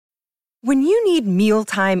When you need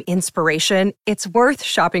mealtime inspiration, it's worth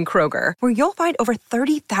shopping Kroger, where you'll find over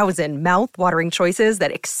 30,000 mouth-watering choices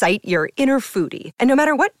that excite your inner foodie. And no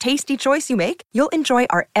matter what tasty choice you make, you'll enjoy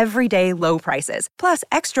our everyday low prices, plus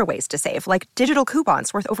extra ways to save, like digital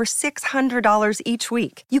coupons worth over $600 each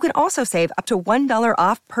week. You can also save up to $1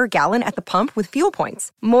 off per gallon at the pump with fuel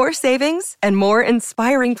points. More savings and more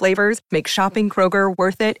inspiring flavors make shopping Kroger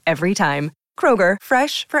worth it every time. Kroger,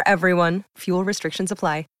 fresh for everyone. Fuel restrictions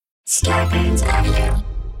apply. Scarpins Avenue.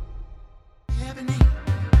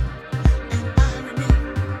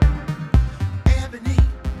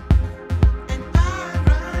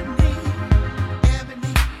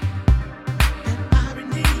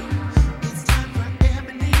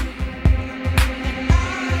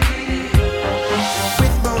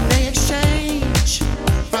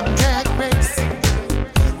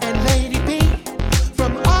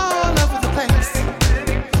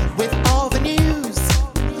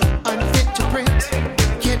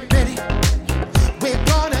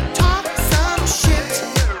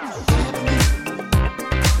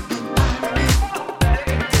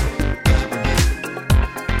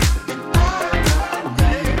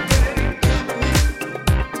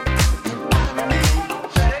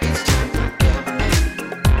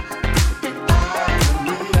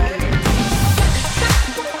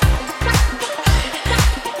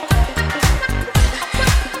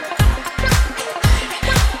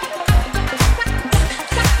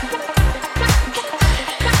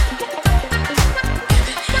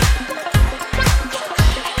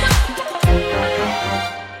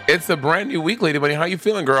 It's a brand new week, Lady Bunny. How you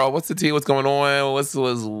feeling, girl? What's the tea? What's going on?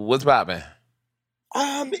 What's poppin'?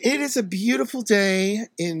 It is a beautiful day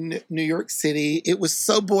in New York City. It was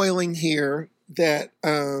so boiling here that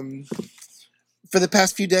for the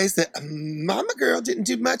past few days that Mama Girl didn't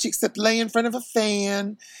do much except lay in front of a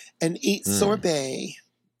fan and eat sorbet.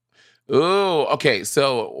 Ooh, okay.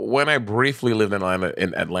 So when I briefly lived in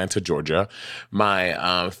Atlanta, Georgia,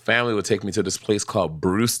 my family would take me to this place called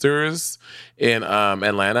Brewster's in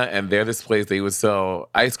Atlanta, and they're this place they would sell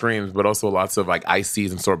ice creams, but also lots of like iced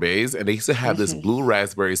teas and sorbets. And they used to have this blue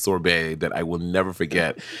raspberry sorbet that I will never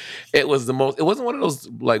forget. It was the most. It wasn't one of those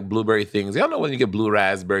like blueberry things. Y'all know when you get blue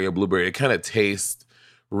raspberry or blueberry, it kind of tastes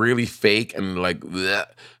really fake and like bleh.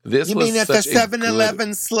 This you was mean at the such a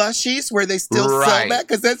 7-Eleven good- slushies where they still Right. sell that?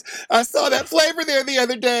 Because I saw that flavor there the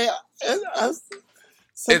other day.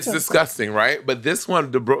 It's disgusting, right? But this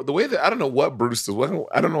one, the way that I don't know what Brewster's,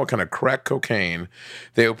 I don't know what kind of crack cocaine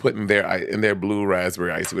they were putting in their blue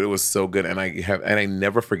raspberry ice, but it was so good, and I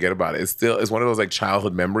never forget about it. It's one of those like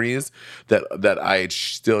childhood memories that I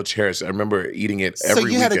still cherish. I remember eating it every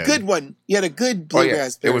weekend. So you had a good one. You had a good blue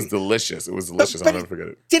raspberry. It was delicious. But I'll never forget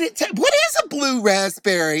it. What is a blue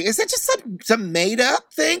raspberry? Is that just some made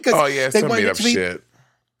up thing? Oh yeah, it's some made up shit.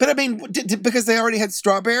 But I mean, because they already had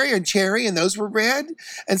strawberry and cherry, and those were red,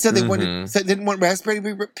 and so they didn't want raspberry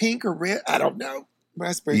to be pink or red. I don't know.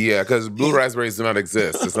 Raspberry. Yeah, because blue raspberries do not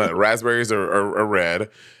exist. It's not raspberries are red,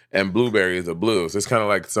 and blueberries are blue. So it's kind of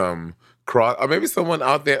like some cross, or maybe someone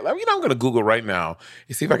out there. I'm going to Google right now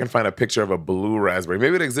and see if I can find a picture of a blue raspberry.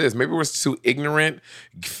 Maybe it exists. Maybe we're too ignorant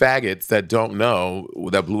faggots that don't know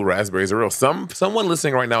that blue raspberries are real. Someone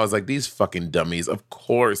listening right now is like, these fucking dummies. Of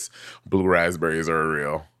course, blue raspberries are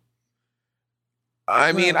real.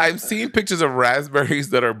 I mean, I've seen pictures of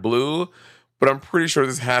raspberries that are blue, but I'm pretty sure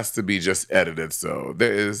this has to be just edited. So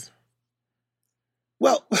there is.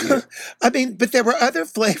 Well, I mean, but there were other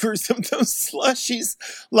flavors of those slushies.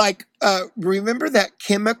 Like, remember that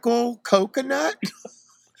chemical coconut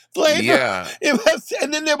flavor? Yeah. It was,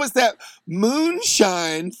 and then there was that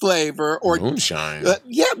moonshine flavor. Moonshine?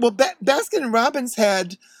 Yeah, well, Baskin and Robbins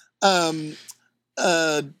had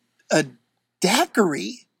a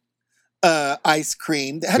daiquiri ice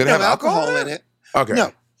cream that had no alcohol in it. Okay.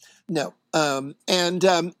 No. And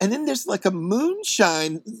then there's like a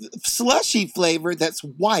moonshine slushy flavor that's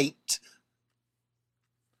white.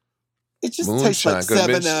 It just tastes like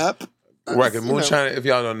 7-Up. Right, and moonshine, if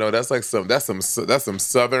y'all don't know, that's some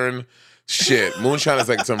southern shit. Moonshine is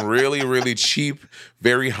like some really, really cheap,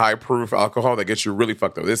 very high proof alcohol that gets you really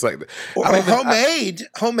fucked up. It's like homemade.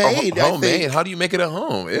 Homemade. How do you make it at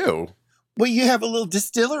home? Ew. Well, you have a little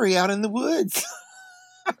distillery out in the woods.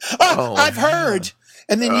 I've heard.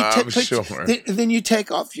 And then then you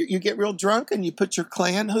take off, you get real drunk and you put your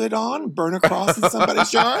Klan hood on, burn a cross in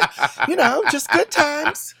somebody's yard. Just good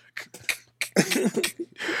times.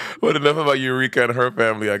 Well, enough about Eureka and her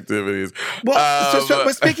family activities. Well,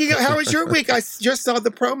 but speaking of, how was your week? I just saw the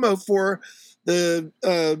promo for the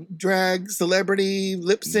drag celebrity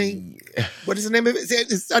lip sync. What is the name of it?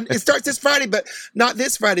 It starts this Friday, but not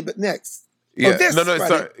this Friday, but next. Yeah, this no,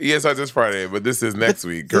 Friday. it starts this Friday, but this is next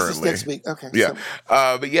week currently. This is next week. Okay. Yeah,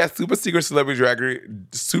 So, but yeah, Super Secret Celebrity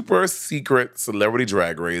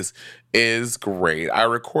Drag Race is great. I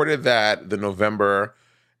recorded that the November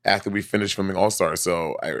after we finished filming All Star.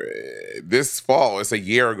 So this fall, it's a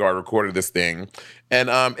year ago, I recorded this thing, and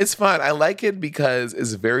it's fun. I like it because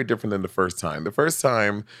it's very different than the first time. The first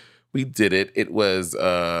time we did it, it was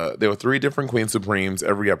there were 3 different Queen Supremes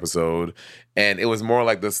every episode, and it was more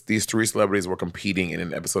like these 3 celebrities were competing in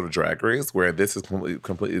an episode of Drag Race, where this is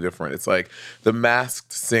completely different. It's like The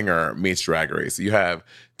Masked Singer meets Drag Race. You have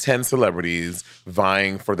 10 celebrities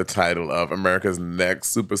vying for the title of America's next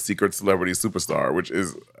super secret celebrity superstar, which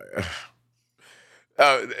is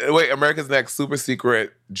America's Next Super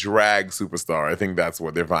Secret Drag Superstar. I think that's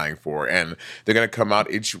what they're vying for. And they're going to come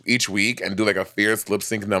out each week and do like a fierce lip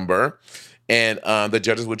sync number. And the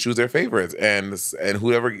judges would choose their favorites. And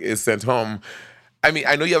whoever is sent home. I mean,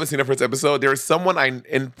 I know you haven't seen the first episode. There's someone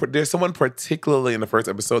particularly in the first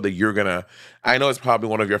episode that you're going to, I know it's probably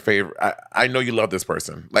one of your favorite. I know you love this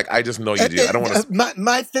person. Like, I just know you do. I don't want to.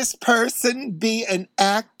 Might this person be an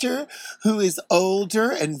actor who is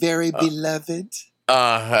older and very beloved?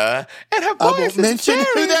 And her voice I won't mention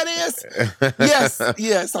who that is.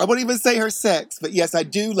 Yes. I won't even say her sex, but yes, I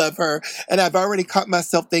do love her, and I've already caught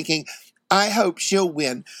myself thinking, I hope she'll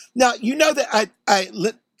win. Now, you know that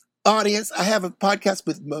audience, I have a podcast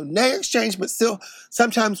with Monet Exchange, but still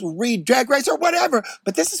sometimes we'll read Drag Race or whatever.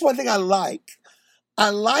 But this is one thing I like.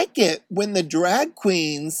 I like it when the drag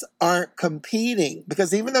queens aren't competing,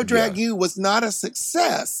 because even though Drag U was not a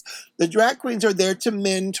success, the drag queens are there to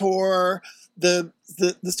mentor the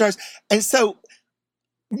stars. And so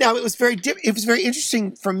now it was very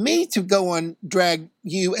interesting for me to go on Drag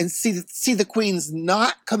U and see the queens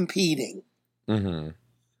not competing. Mm-hmm.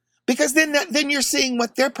 Because then you're seeing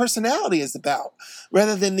what their personality is about,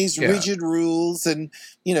 rather than these rigid rules and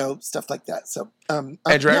stuff like that. So and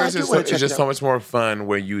Drag Race is just so much more fun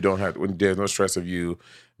when there's no stress of you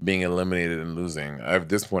being eliminated and losing. At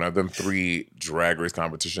this point, I've done 3 Drag Race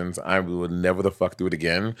competitions. I would never the fuck do it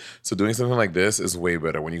again. So doing something like this is way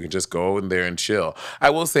better when you can just go in there and chill. I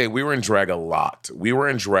will say we were in drag a lot. We were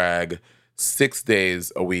in drag 6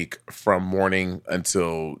 days a week from morning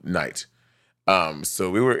until night. So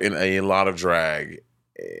we were in a lot of drag,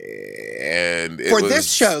 and this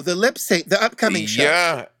show, the lip sync, the upcoming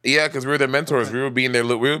show. Yeah, because we were their mentors. Okay. We would be in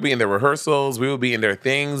their rehearsals. We would be in their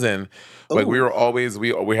things, and like we were always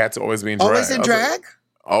we had to always be in drag. Always in drag.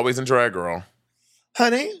 Always in drag, girl.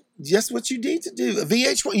 Honey, just what you need to do.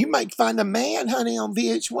 VH1, you might find a man, honey, on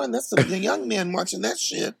VH1. That's a young man watching that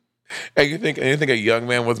shit. And you think a young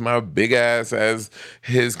man was my big ass as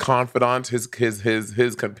his confidant, his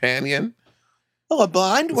companion? Well, a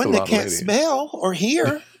blind one that can't smell or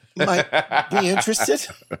hear might be interested.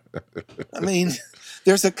 I mean,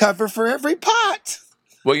 there's a cover for every pot.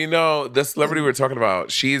 Well, the celebrity we're talking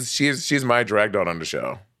about, she's my drag dot on the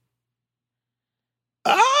show.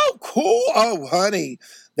 Oh, cool. Oh, honey.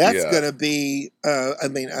 That's going to be, I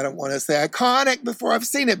don't want to say iconic before I've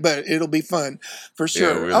seen it, but it'll be fun for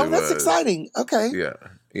sure. Yeah, really that's exciting. Okay. Yeah.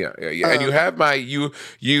 And you have you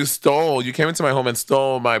came into my home and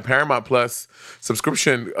stole my Paramount Plus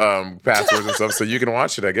subscription passwords and stuff so you can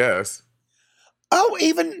watch it, I guess. Oh,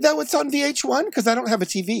 even though it's on VH1? Because I don't have a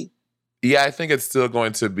TV. Yeah, I think it's still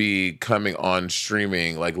going to be coming on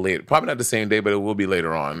streaming like late. Probably not the same day, but it will be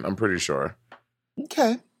later on. I'm pretty sure.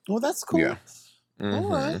 Okay. Well, that's cool. Yeah. Mm-hmm. All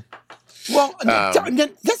right. Well,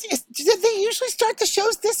 did they usually start the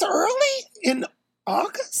shows this early in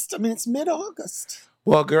August? I mean, it's mid-August.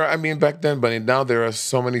 Well, girl, I mean, back then, Bunny, now there are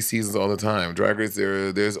so many seasons all the time. Drag Race,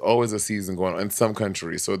 there's always a season going on in some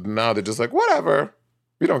countries. So now they're just like, whatever.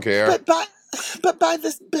 We don't care. But by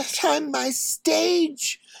the time my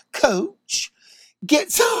stage coach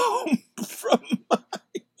gets home from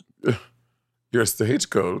Your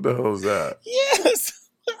stagecoach? What the hell is that? Yes.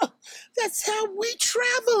 Well, that's how we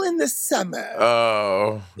travel in the summer.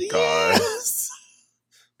 Oh, God. Yes.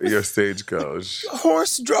 Your stagecoach.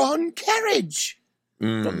 Horse-drawn carriage.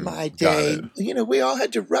 From my day, we all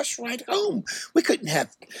had to rush right home. We couldn't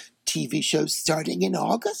have TV shows starting in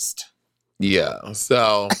August. Yeah,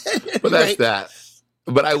 so, but that's right. That.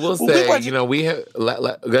 But I will say, we have.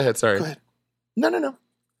 Go ahead, sorry. Go ahead. No.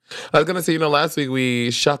 I was gonna say, last week we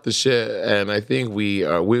shot the shit, and I think we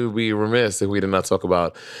would be remiss if we did not talk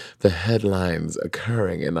about the headlines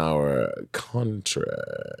occurring in our country.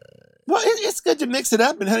 Well, it's good to mix it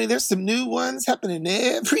up. And honey, there's some new ones happening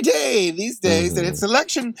every day these days. And it's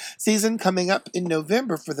election season coming up in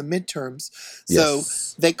November for the midterms. So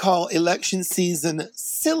they call election season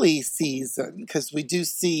silly season because we do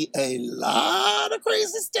see a lot of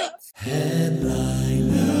crazy stuff.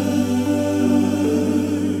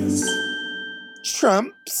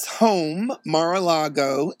 Trump's home,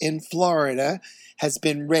 Mar-a-Lago in Florida, has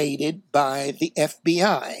been raided by the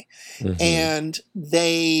FBI. And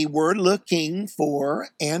they were looking for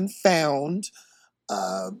and found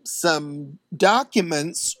some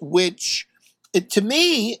documents which, to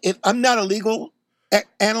me, I'm not a legal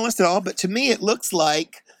analyst at all, but to me it looks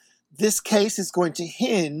like this case is going to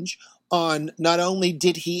hinge on not only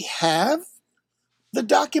did he have the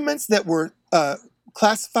documents that were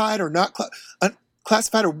classified or not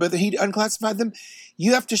classified, or whether he unclassified them.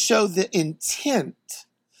 You have to show the intent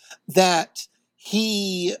that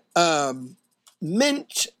he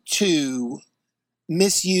meant to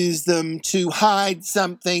misuse them, to hide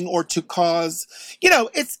something, or to cause.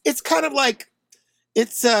 It's kind of like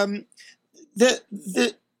it's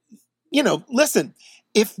listen.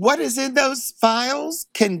 If what is in those files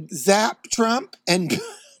can zap Trump and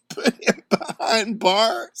put him behind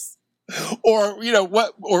bars, or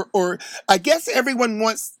I guess everyone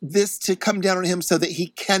wants this to come down on him so that he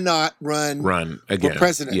cannot run again for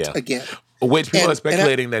president again. Which people are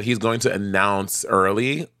speculating that he's going to announce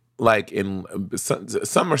early, like in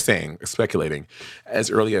some are speculating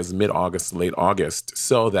as early as mid-August, late August,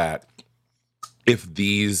 so that if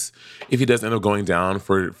he does end up going down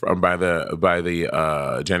by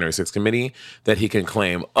the January 6th committee, that he can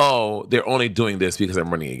claim, oh, they're only doing this because I'm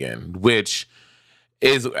running again, which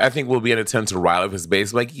I think will be an attempt to rile up his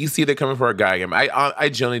base. Like, you see, they're coming for a guy again. I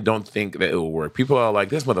generally don't think that it will work. People are like,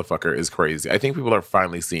 this motherfucker is crazy. I think people are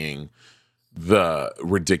finally seeing the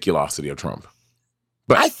ridiculosity of Trump.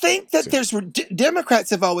 But I think that Democrats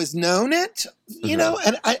have always known it, you know,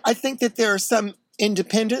 and I think that there are some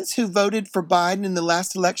independents who voted for Biden in the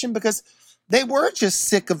last election because they were just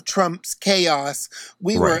sick of Trump's chaos.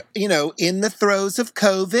 We were, in the throes of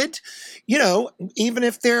COVID, even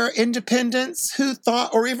if there are independents who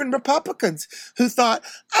thought, or even Republicans who thought,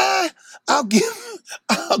 I'll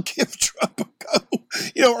give Trump a go,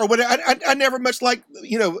 or whatever. I never much liked,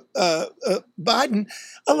 Biden.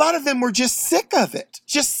 A lot of them were just sick of it,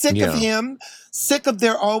 just sick of him, sick of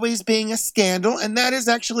there always being a scandal. And that is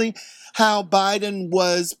actually how Biden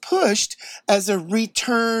was pushed as a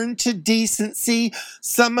return to decency.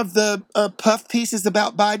 Some of the puff pieces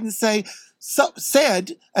about Biden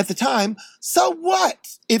said at the time, so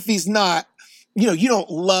what if he's not, you don't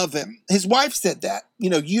love him? His wife said that, you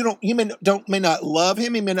may not love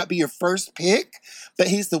him. He may not be your first pick, but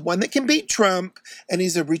he's the one that can beat Trump, and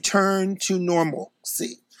he's a return to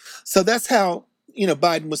normalcy. So that's how,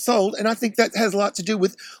 Biden was sold. And I think that has a lot to do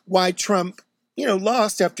with why Trump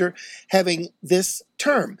lost after having this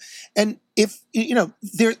term. And if,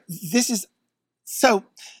 this is, so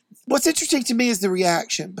what's interesting to me is the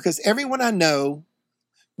reaction, because everyone I know,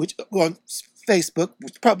 which on Facebook,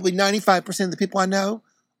 which probably 95% of the people I know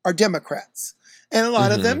are Democrats. And a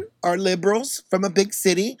lot of them are liberals from a big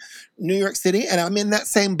city, New York City. And I'm in that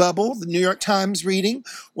same bubble, the New York Times reading,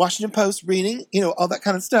 Washington Post reading, all that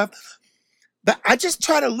kind of stuff. But I just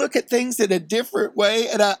try to look at things in a different way.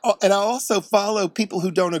 And I also follow people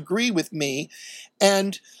who don't agree with me.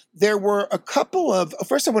 And there were a couple of,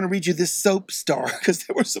 first I want to read you this soap star, because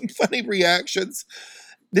there were some funny reactions.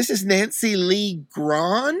 This is Nancy Lee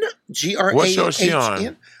Grahn, Grahn. What show is she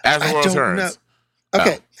on? As the World Turns.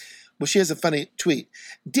 Okay. Well, she has a funny tweet.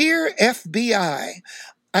 Dear FBI,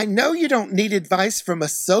 I know you don't need advice from a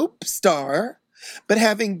soap star, but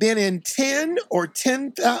having been in 10 or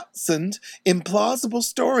 10,000 implausible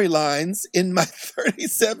storylines in my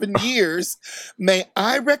 37 years, may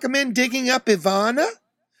I recommend digging up Ivana?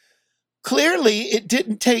 Clearly, it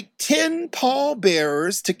didn't take 10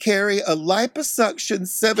 pallbearers to carry a liposuction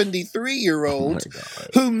 73-year-old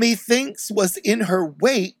who methinks was in her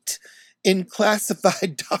weight in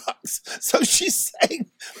classified docs. So she's saying,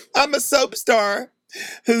 I'm a soap star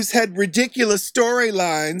who's had ridiculous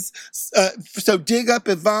storylines. So dig up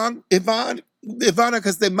Ivana,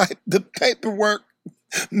 because the paperwork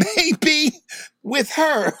may be with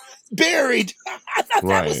her buried. I thought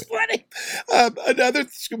that was funny.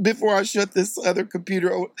 Before I shut this other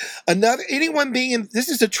computer, this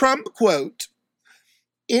is a Trump quote.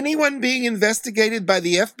 Anyone being investigated by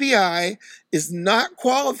the FBI is not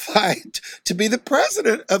qualified to be the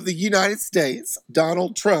president of the United States.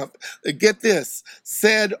 Donald Trump, get this,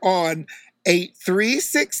 said on 8 3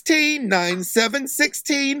 16, 9 7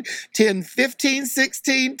 16, 10 15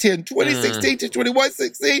 16, 10 20 16, 10 21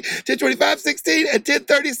 16, 10 25 16, and 10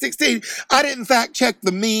 30 16. I didn't fact check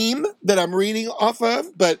the meme that I'm reading off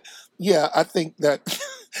of, but yeah, I think that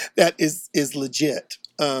that is legit.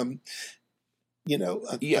 I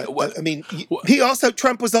mean,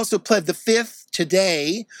 Trump was also pled the fifth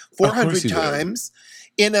today 400 times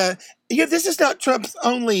in a. This is not Trump's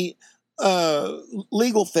only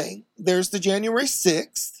legal thing. There's the January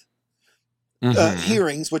 6th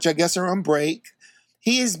hearings, which I guess are on break.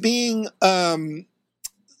 He is being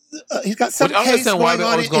he's got some case understand why they're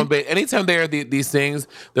going always going to be. Anytime there are these things,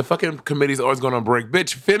 the fucking committee's always going on break.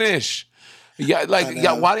 Bitch, finish. Yeah,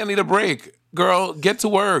 why do you need a break? Girl, get to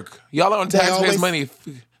work. Y'all are on taxpayers' money.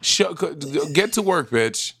 Get to work,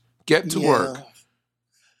 bitch. Get to work.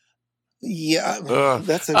 Yeah,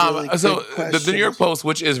 that's a really good question. The New York Post,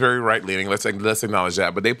 which is very right-leaning, let's acknowledge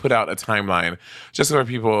that, but they put out a timeline just so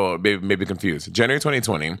people may be confused. January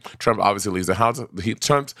 2020, Trump obviously leaves the House.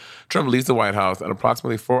 Trump leaves the White House at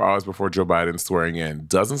approximately 4 hours before Joe Biden's swearing in.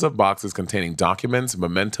 Dozens of boxes containing documents,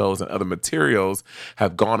 mementos, and other materials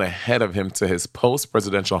have gone ahead of him to his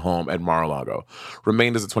post-presidential home at Mar-a-Lago.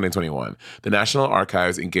 Remainders of 2021. The National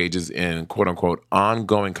Archives engages in quote-unquote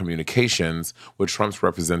ongoing communications with Trump's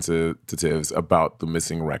representatives about the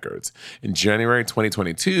missing records. In January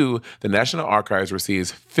 2022, the National Archives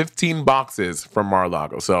receives 15 boxes from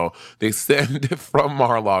Mar-a-Lago. So they send from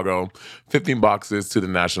Mar-a-Lago 15 boxes to the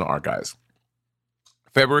National Archives.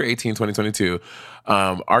 February 18, 2022,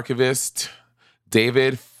 archivist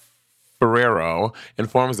David Ferrero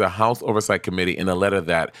informs the House Oversight Committee in a letter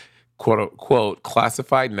that quote,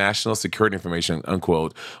 classified national security information,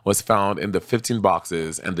 unquote, was found in the 15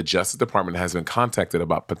 boxes, and the Justice Department has been contacted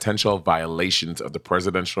about potential violations of the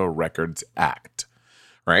Presidential Records Act.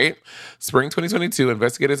 Right? Spring 2022,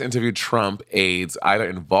 investigators interviewed Trump aides either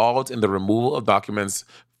involved in the removal of documents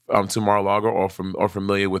to Mar-a-Lago or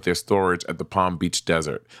familiar with their storage at the Palm Beach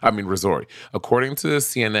resort. According to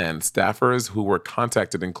CNN, staffers who were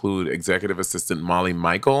contacted include Executive Assistant Molly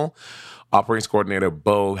Michael, Operations Coordinator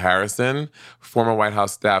Bo Harrison, former White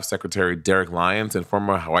House Staff Secretary Derek Lyons, and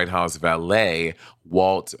former White House valet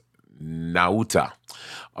Walt Nauta.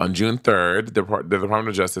 On June 3rd, the Department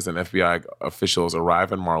of Justice and FBI officials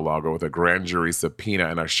arrive in Mar-a-Lago with a grand jury subpoena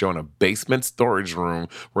and are shown a basement storage room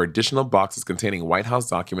where additional boxes containing White House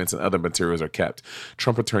documents and other materials are kept.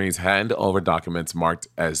 Trump attorneys hand over documents marked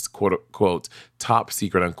as quote unquote top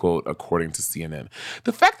secret unquote, according to CNN.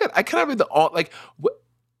 The fact that I kind of read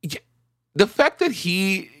the fact that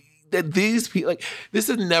these people, this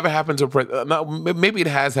has never happened to a president. Maybe it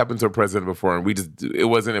has happened to a president before, and it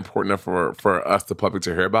wasn't important enough for us, the public,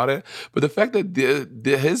 to hear about it. But the fact that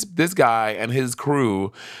this guy and his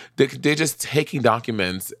crew, they're just taking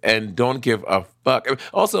documents and don't give a fuck.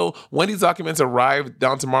 Also, when these documents arrive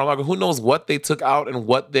down to Mar-a-Lago, who knows what they took out and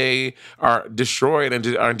what they are destroyed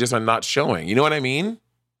and are not showing. You know what I mean?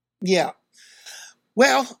 Yeah.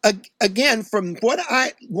 Well, again, from what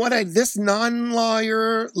I this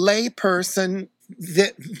non-lawyer lay person,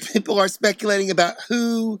 that people are speculating about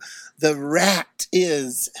who the rat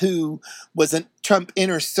is, who was a Trump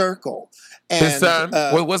inner circle. And, his son.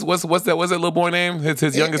 What's that little boy name?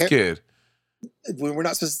 His youngest kid. We're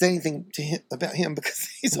not supposed to say anything to him about him because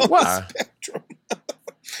he's on the spectrum.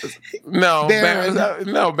 Barron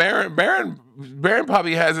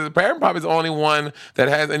probably has his. Barron probably is the only one that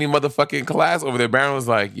has any motherfucking class over there. Barron was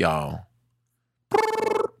like, y'all,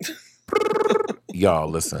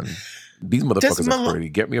 listen, these motherfuckers are pretty.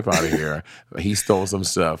 Get me up out of here. He stole some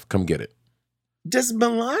stuff. Come get it. Does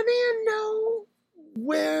Melania know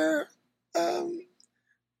where?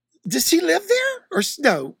 Does she live there or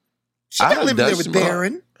no? She's not living there with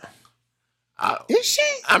Barron. Is she?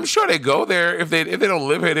 I'm sure they go there. If they don't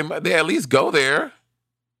live here, they at least go there.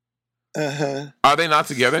 Uh-huh. Are they not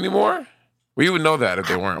together anymore? We would know that if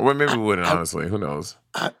they weren't. Well, maybe we wouldn't, honestly. Who knows?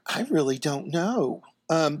 I really don't know.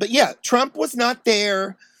 But yeah, Trump was not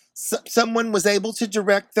there. Someone was able to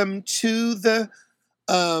direct them to the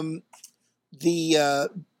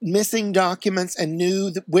missing documents and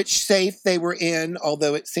knew which safe they were in,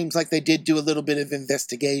 although it seems like they did do a little bit of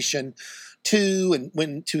investigation and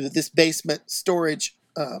went to this basement storage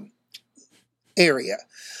area.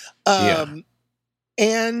 And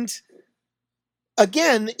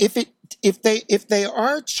again, if they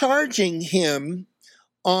are charging him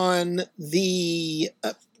on the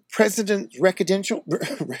President Record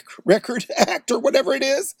Act or whatever it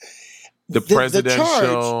is, the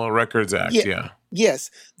Presidential Records Act, yes,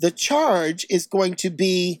 the charge is going to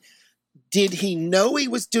be: did he know he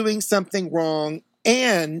was doing something wrong?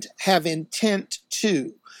 and have intent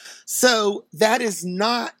to. So that is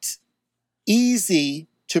not easy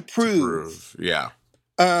to prove. Yeah.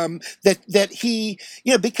 That he,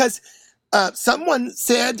 because someone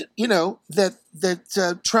said,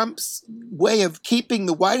 that Trump's way of keeping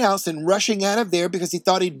the White House and rushing out of there because he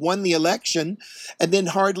thought he'd won the election, and then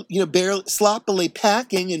barely sloppily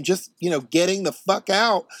packing and just, getting the fuck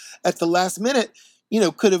out at the last minute,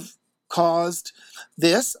 could have caused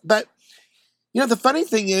this. But, the funny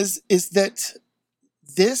thing is that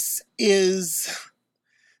this is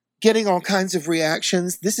getting all kinds of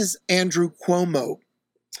reactions. This is Andrew Cuomo,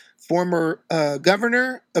 former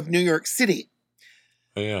governor of New York City.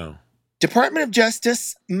 Oh, yeah. Department of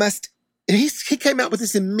Justice he came out with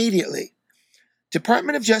this immediately.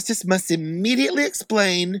 Department of Justice must immediately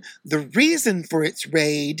explain the reason for its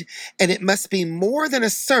raid, and it must be more than a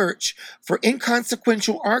search for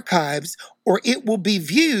inconsequential archives, or it will be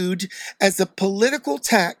viewed as a political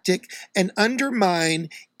tactic and undermine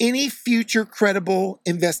any future credible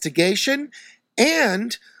investigation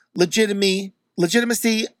and legitimacy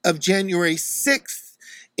of January 6th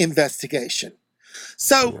investigation.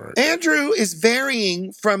 So Right. Andrew is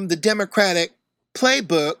varying from the Democratic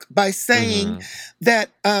playbook by saying that,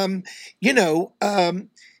 you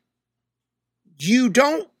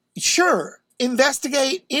don't,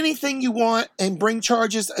 investigate anything you want and bring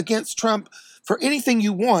charges against Trump for anything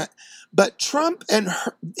you want. But Trump and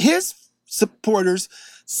his supporters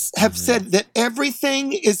have said that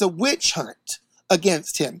everything is a witch hunt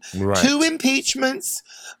against him. Right. 2 impeachments,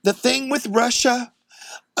 the thing with Russia,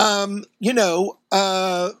 and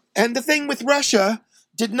the thing with Russia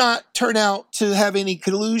did not turn out to have any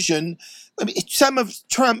collusion. I mean, some of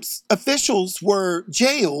Trump's officials were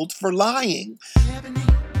jailed for lying.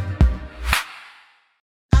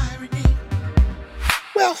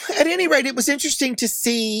 Well, at any rate, it was interesting to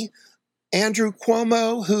see Andrew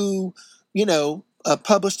Cuomo, who,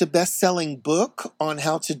 published a best-selling book on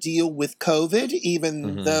how to deal with COVID,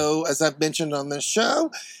 even though, as I've mentioned on this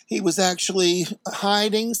show, he was actually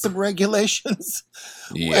hiding some regulations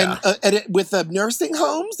with nursing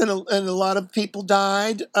homes, and a lot of people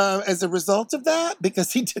died as a result of that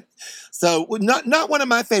because he did. So not one of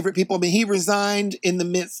my favorite people. I mean, he resigned in the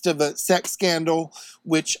midst of a sex scandal,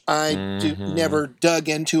 which I never dug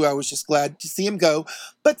into. I was just glad to see him go.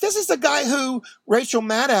 But this is a guy who Rachel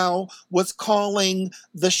Maddow was calling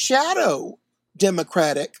the shadow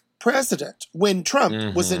Democratic president when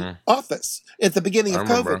Trump was in office at the beginning of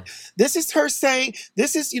COVID. This is her saying,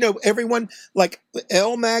 everyone, like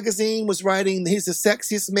Elle magazine was writing, he's the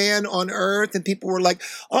sexiest man on earth. And people were like,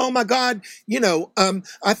 oh my God,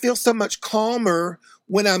 I feel so much calmer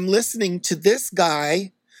when I'm listening to this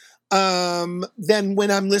guy than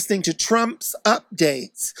when I'm listening to Trump's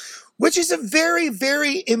updates, which is a very,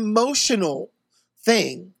 very emotional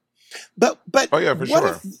thing. But oh yeah, for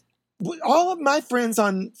sure. All of my friends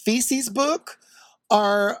on Feces Book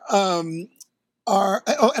are, and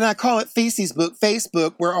I call it Feces Book,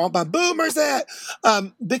 Facebook, where all my boomers at,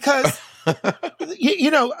 because,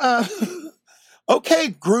 okay,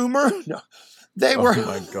 Groomer, no, they were. Oh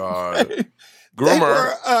my God.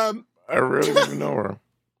 Groomer. I really didn't know her.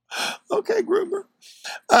 Okay, Groomer.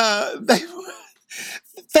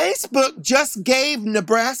 Facebook just gave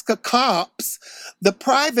Nebraska cops the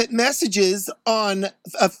private messages on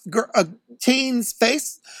a teen's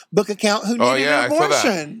Facebook account who needed an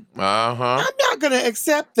abortion. I'm not going to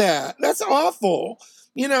accept that. That's awful.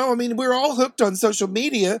 We're all hooked on social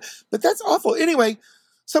media, but that's awful. Anyway,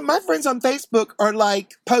 so my friends on Facebook are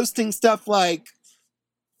like posting stuff like,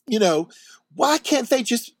 why can't they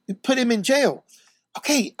just put him in jail?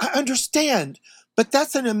 Okay, I understand, but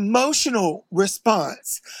that's an emotional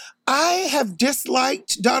response. I have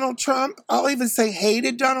disliked Donald Trump. I'll even say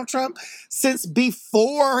hated Donald Trump since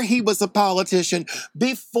before he was a politician,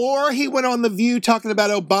 before he went on The View talking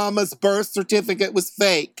about Obama's birth certificate was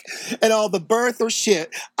fake and all the birther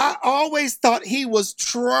shit. I always thought he was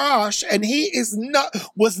trash, and he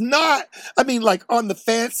was not, like on the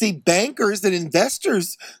fancy bankers and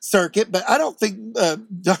investors circuit, but I don't think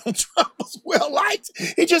Donald Trump was well liked.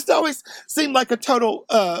 He just always seemed like a total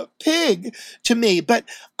pig to me, but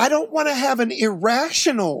I don't want to have an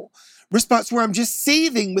irrational response where I'm just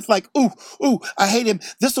seething with like, ooh, I hate him.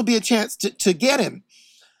 This will be a chance to get him.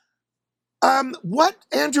 What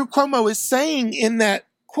Andrew Cuomo is saying in that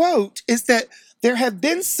quote is that there have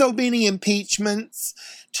been so many impeachments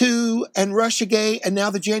and Russiagate and now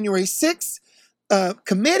the January 6th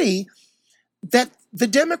committee that the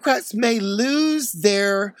Democrats may lose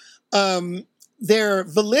their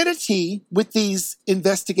validity with these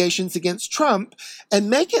investigations against Trump and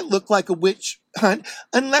make it look like a witch Hunt,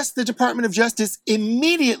 unless the Department of Justice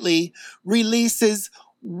immediately releases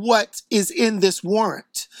what is in this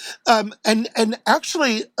warrant. And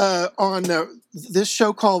actually, on this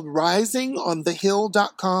show called Rising on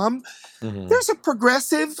thehill.com, there's a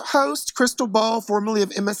progressive host, Crystal Ball, formerly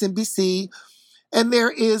of MSNBC, and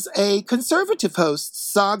there is a conservative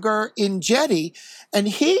host, Sagar Enjeti, and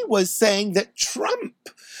he was saying that Trump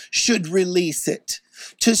should release it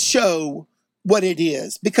to show what it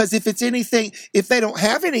is. Because if it's anything, if they don't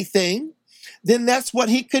have anything, then that's what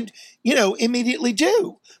he could, immediately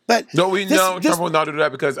do. But no, we know Trump will not do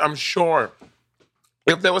that, because I'm sure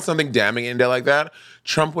if there was something damning in there like that,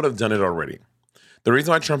 Trump would have done it already. The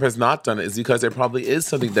reason why Trump has not done it is because there probably is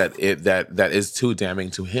something that is too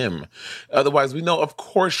damning to him. Otherwise, we know, of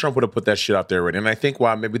course, Trump would have put that shit out there already. And I think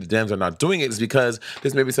why maybe the Dems are not doing it is because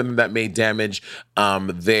there's maybe something that may damage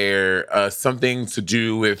their something to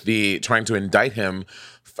do with the trying to indict him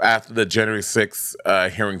after the January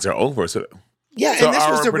 6th hearings are over. So and this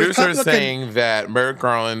was our producer is Republican saying that Merrick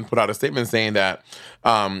Garland put out a statement saying that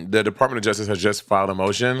the Department of Justice has just filed a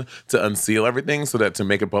motion to unseal everything so that to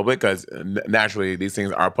make it public, because naturally these things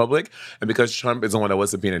are public, and because Trump is the one that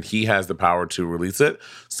was subpoenaed, he has the power to release it.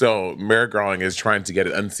 So Merrick Garland is trying to get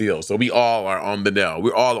it unsealed. So we all are on the nail.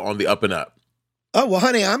 We're all on the up and up. Oh, well,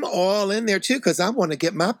 honey, I'm all in there too, because I want to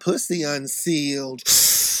get my pussy unsealed.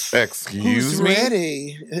 Excuse Who's me?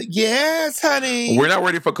 ready? Yes, honey. We're not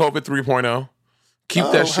ready for COVID 3.0.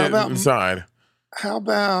 Keep that shit inside. How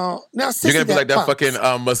about now? You're gonna be like that pops.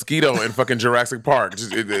 fucking mosquito in fucking Jurassic Park.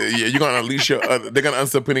 You're gonna unleash your. They're gonna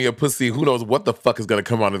unsubpoena your pussy. Who knows what the fuck is gonna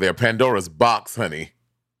come out of there? Pandora's box, honey.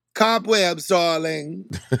 Cobwebs, darling.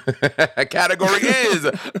 Category is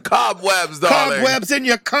cobwebs, darling. Cobwebs in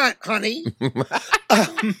your cunt, honey.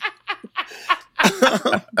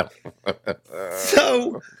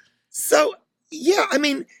 So yeah. I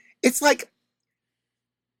mean, it's like,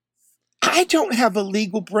 I don't have a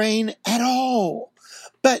legal brain at all,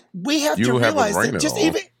 but we have to realize that just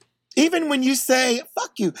even when you say,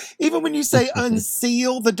 fuck you, even when you say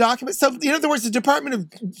unseal the document. So in other words, the Department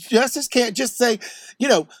of Justice can't just say,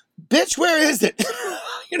 bitch, where is it?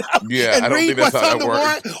 And read what's on the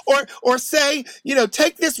warrant, or say,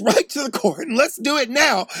 take this right to the court and let's do it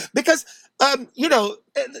now. Because,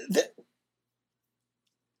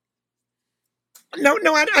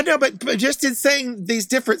 No, I know, but just in saying these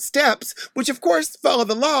different steps, which of course follow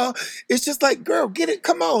the law, it's just like, girl, get it.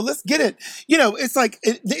 Come on, let's get it. It's like,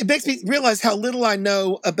 it makes me realize how little I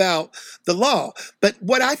know about the law. But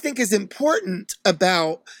what I think is important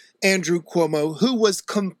about Andrew Cuomo, who was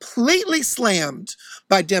completely slammed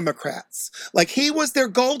by Democrats. Like, he was their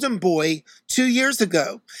golden boy 2 years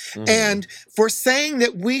ago. And for saying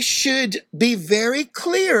that we should be very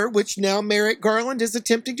clear, which now Merrick Garland is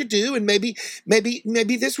attempting to do, and maybe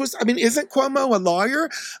this was, isn't Cuomo a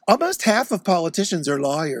lawyer? Almost half of politicians are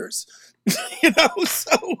lawyers.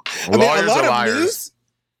 So a lot of news.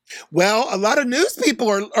 Well, a lot of news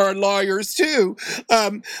people are lawyers too.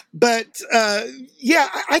 I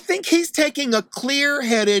think he's taking a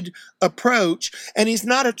clear-headed approach, and he's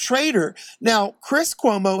not a traitor. Now, Chris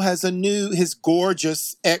Cuomo has his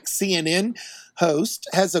gorgeous ex-CNN host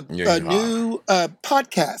has a new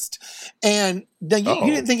podcast. And now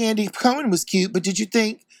you didn't think Andy Cohen was cute, but did you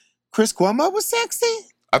think Chris Cuomo was sexy?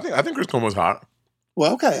 I think Chris Cuomo's hot.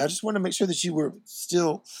 Well, okay. I just want to make sure that you were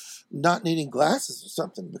still not needing glasses or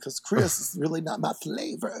something, because Chris is really not my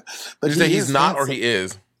flavor. But you say he's not, or he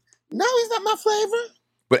is? No, he's not my flavor.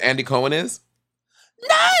 But Andy Cohen is?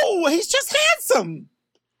 No, he's just handsome.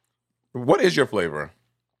 What is your flavor?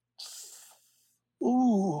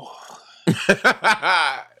 Ooh.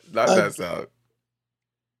 Not that sound.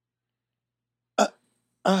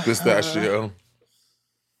 Pistachio.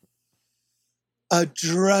 A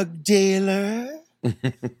drug dealer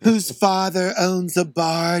whose father owns a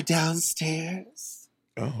bar downstairs.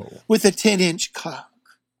 Oh. With a 10-inch cock.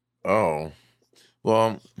 Oh.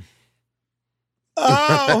 Well.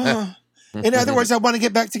 Oh. In other words, I want to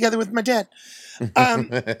get back together with my dad.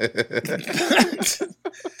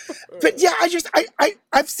 But yeah,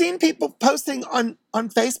 I've seen people posting on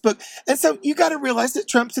Facebook. And so you got to realize that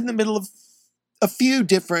Trump's in the middle of a few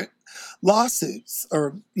different lawsuits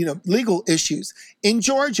or, legal issues. In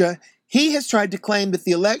Georgia, he has tried to claim that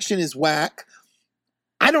the election is whack.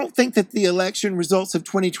 I don't think that the election results of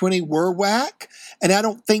 2020 were whack. And I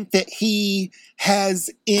don't think that he has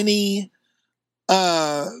any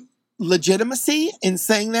legitimacy in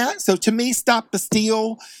saying that. So to me, Stop the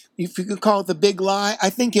Steal, if you could call it the big lie, I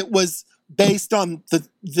think it was based on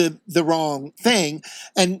the wrong thing.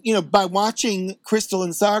 And, by watching Crystal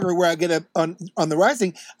and Sagar, where I get on The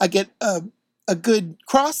Rising, I get a good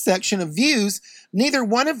cross section of views. Neither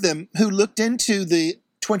one of them who looked into the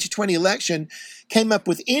 2020 election came up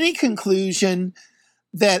with any conclusion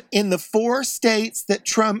that in the 4 states that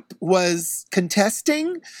Trump was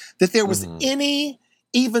contesting, that there was any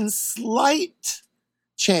even slight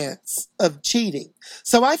chance of cheating.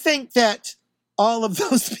 So I think that all of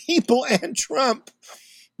those people and Trump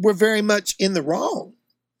were very much in the wrong.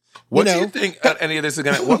 What do you think any of this is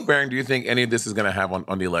gonna? What bearing do you think any of this is gonna have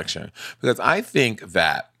on the election? Because I think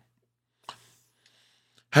that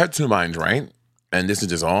I had 2 minds, right? And this is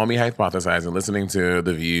just all me hypothesizing, listening to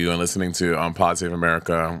The View and listening to Pod Save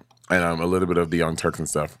America and a little bit of the Young Turks and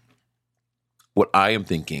stuff. What I am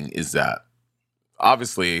thinking is that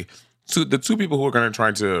obviously the 2 people who are going to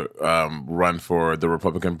try to run for the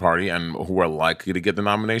Republican Party and who are likely to get the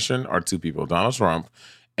nomination are 2 people, Donald Trump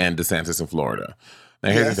and DeSantis in Florida. Now,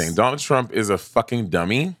 here's the thing. Donald Trump is a fucking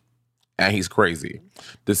dummy, and he's crazy.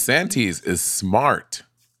 DeSantis is smart,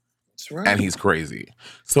 right, and he's crazy.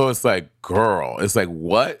 So it's like, girl, it's like,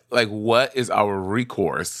 what? Like, what is our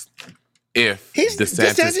recourse if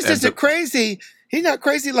DeSantis isn't crazy? He's not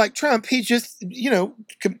crazy like Trump. He just,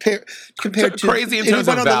 compared to crazy in terms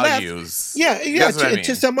of values.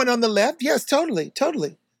 To someone on the left. Yes, totally.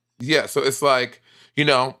 Yeah, so it's like,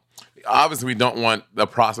 obviously we don't want the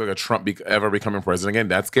prospect of Trump ever becoming president again.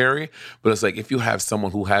 That's scary. But it's like if you have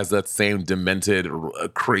someone who has that same demented,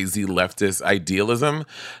 crazy leftist idealism,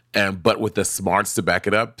 but with the smarts to back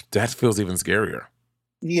it up, that feels even scarier.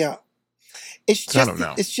 Yeah. I don't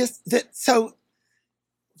know. It's just that, so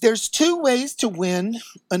there's 2 ways to win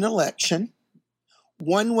an election.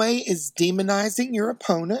 One way is demonizing your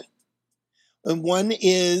opponent, and one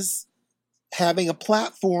is having a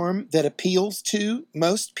platform that appeals to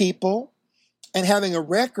most people and having a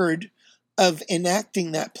record of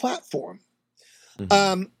enacting that platform.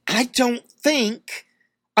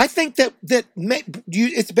 I think that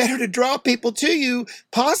it's better to draw people to you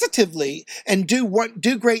positively and do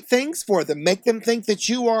great things for them. Make them think that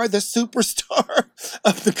you are the superstar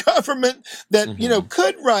of the government that,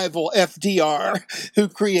 could rival FDR, who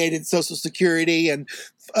created Social Security and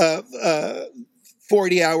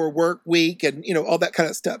 40-hour work week and, all that kind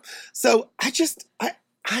of stuff. So I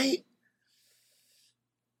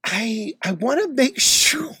want to make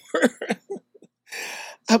sure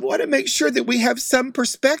I want to make sure that we have some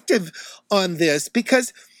perspective on this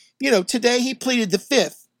because, today he pleaded the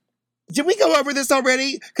 5th. Did we go over this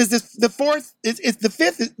already? Because the 4th, it's the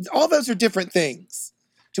 5th. All those are different things.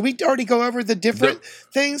 Did we already go over the different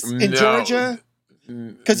things in Georgia?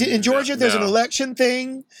 Because in Georgia, there's an election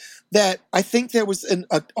thing that I think there was an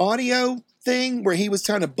audio thing where he was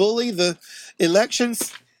trying to bully the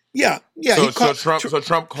elections. Yeah. So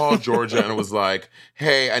Trump called Georgia and was like,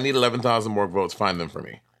 "Hey, I need 11,000 more votes. Find them for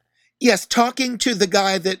me." Yes, talking to the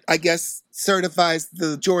guy that I guess certifies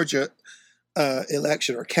the Georgia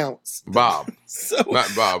election or counts. Bob.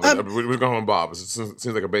 Not Bob. We're going with Bob. It seems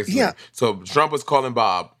like a basic. Yeah. So Trump was calling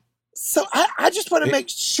Bob. So I just want to make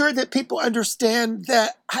sure that people understand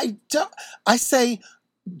that I say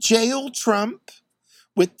jail Trump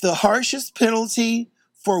with the harshest penalty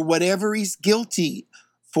for whatever he's guilty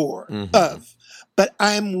of. But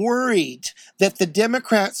I'm worried that the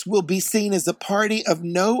Democrats will be seen as a party of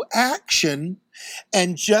no action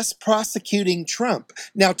and just prosecuting Trump.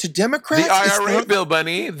 Now, to Democrats... The IRA bill,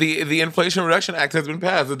 Bunny, the Inflation Reduction Act has been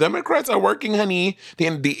passed. The Democrats are working, honey. The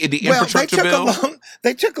infrastructure bill...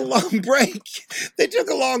 They took a long break. They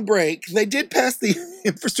did pass the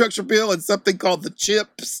infrastructure bill and something called the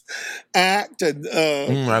CHIPS Act. And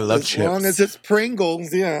I love chips. As long as it's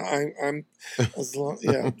Pringles, I'm...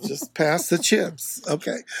 just pass the chips.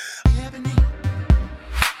 Okay.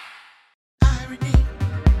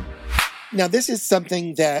 Now, this is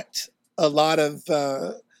something that a lot of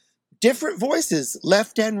different voices,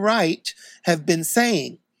 left and right, have been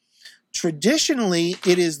saying. Traditionally,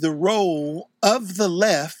 it is the role of the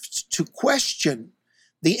left to question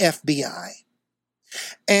the FBI.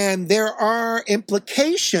 And there are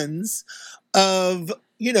implications of,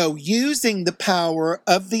 using the power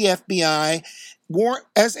of the FBI,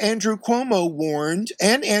 as Andrew Cuomo warned,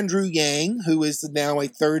 and Andrew Yang, who is now a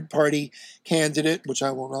third-party candidate, which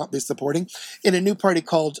I will not be supporting, in a new party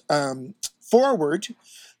called Forward.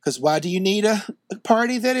 Because why do you need a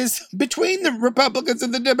party that is between the Republicans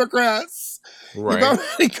and the Democrats? Right. You've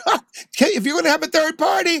already got, if you're going to have a third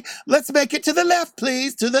party, let's make it to the left,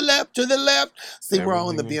 please. To the left. See, we're all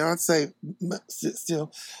in the Beyonce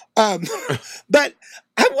still. But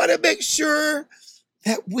I want to make sure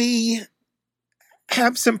that we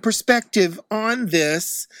have some perspective on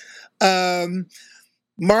this.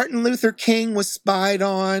 Martin Luther King was spied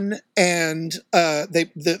on, and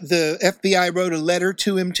the FBI wrote a letter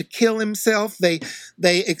to him to kill himself. They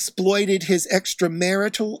exploited his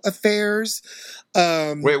extramarital affairs.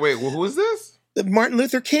 Wait, well, who is this? Martin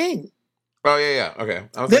Luther King. Oh, yeah. Okay.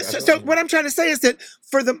 So what I'm trying to say is that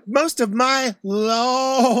for the most of my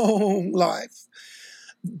long life,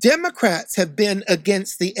 Democrats have been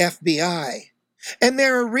against the FBI. And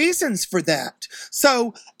there are reasons for that.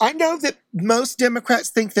 So I know that most Democrats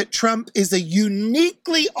think that Trump is a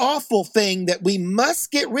uniquely awful thing that we must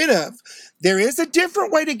get rid of. There is a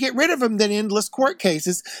different way to get rid of him than endless court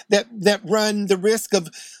cases that run the risk of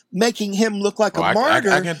making him look like a martyr.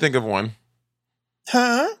 I can't think of one.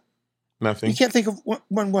 Huh? Nothing. You can't think of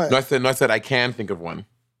one what? No, I said I can think of one.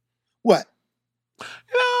 What? I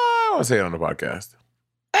don't want to say it on the podcast.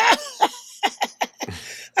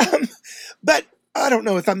 But I don't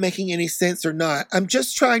know if I'm making any sense or not. I'm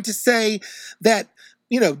just trying to say that,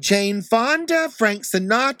 Jane Fonda, Frank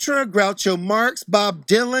Sinatra, Groucho Marx, Bob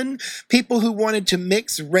Dylan, people who wanted to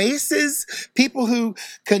mix races, people who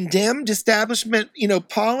condemned establishment,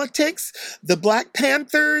 politics, the Black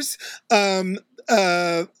Panthers,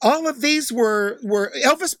 all of these were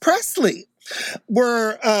Elvis Presley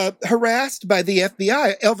were harassed by the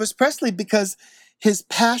FBI. Elvis Presley, because his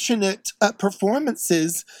passionate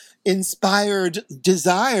performances inspired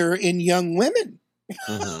desire in young women.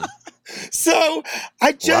 Mm-hmm. So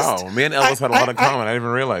I just... Wow, me and Elvis had a lot in common. I didn't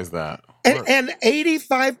even realize that. And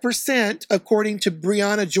 85%, according to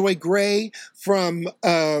Brianna Joy Gray from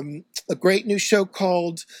a great new show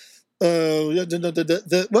called...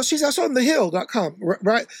 she's also on thehill.com.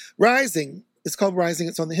 Rising. It's called Rising.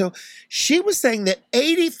 It's on the Hill. She was saying that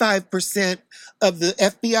 85% of the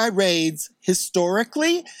FBI raids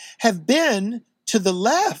historically have been to the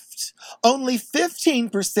left. Only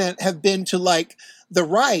 15% have been to like the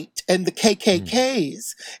right and the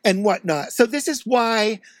KKKs and whatnot. So this is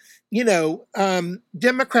why,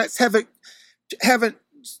 Democrats haven't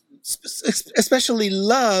especially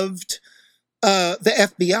loved the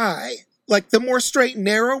FBI. Like the more straight and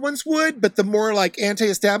narrow ones would, but the more like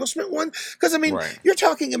anti-establishment one. Because right. You're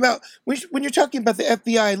talking about when you're talking about the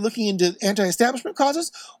FBI looking into anti-establishment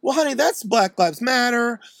causes. Well, honey, that's Black Lives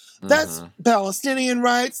Matter. That's Palestinian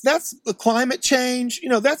rights. That's the climate change.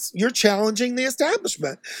 That's you're challenging the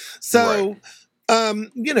establishment. So,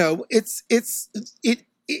 it's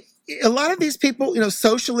a lot of these people,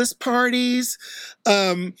 socialist parties.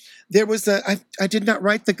 There was I did not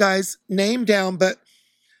write the guy's name down, but.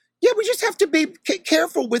 Yeah, we just have to be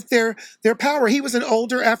careful with their power. He was an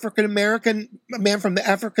older African-American man from the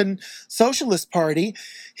African Socialist Party.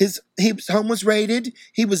 His home was raided.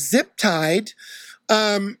 He was zip-tied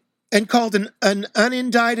and called an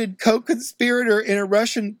unindicted co-conspirator in a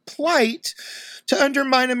Russian plight to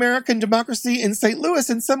undermine American democracy in St.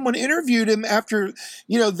 Louis. And someone interviewed him after,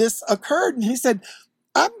 this occurred. And he said,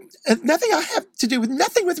 nothing I have to do with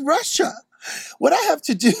nothing with Russia. What I have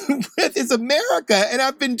to do with is America, and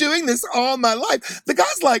I've been doing this all my life. The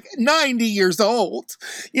guy's like 90 years old, so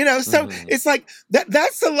it's like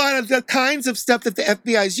that's a lot of the kinds of stuff that the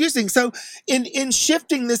FBI is using. So in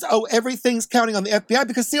shifting this, everything's counting on the FBI,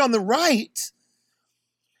 because see, on the right,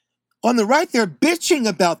 they're bitching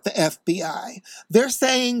about the FBI. They're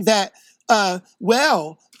saying that,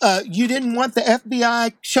 you didn't want the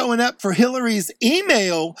FBI showing up for Hillary's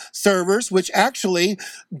email servers, which actually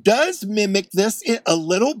does mimic this a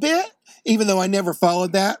little bit, even though I never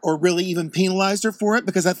followed that or really even penalized her for it,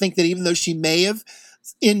 because I think that even though she may have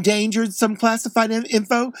endangered some classified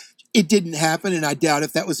info, it didn't happen, and I doubt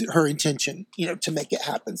if that was her intention, to make it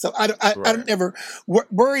happen. So I'm never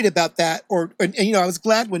worried about that. I was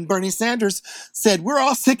glad when Bernie Sanders said, "We're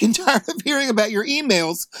all sick and tired of hearing about your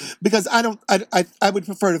emails," because I would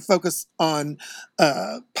prefer to focus on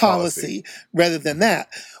policy rather than that.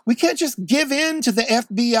 We can't just give in to the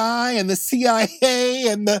FBI and the CIA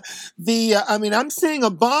and I'm seeing a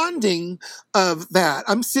bonding of that.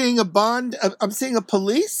 I'm seeing a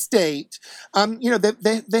police state.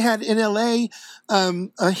 They had in LA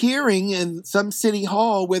a hearing in some city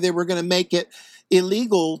hall where they were going to make it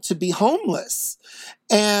illegal to be homeless,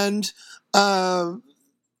 and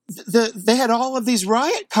they had all of these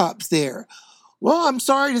riot cops there. Well, I'm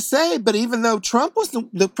sorry to say, but even though Trump was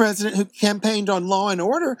the president who campaigned on law and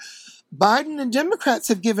order, Biden and Democrats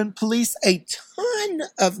have given police a ton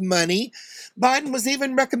of money. Biden was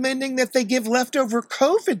even recommending that they give leftover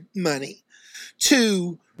COVID money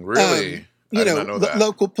to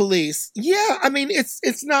local police. Yeah,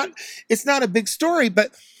 it's not a big story, but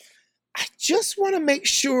I just want to make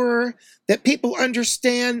sure that people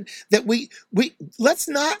understand that let's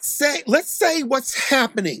say what's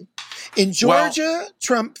happening. In Georgia,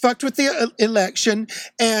 Trump fucked with the election,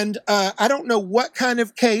 and I don't know what kind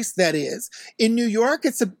of case that is. In New York,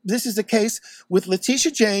 this is a case with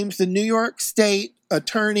Letitia James, the New York State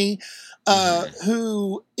attorney,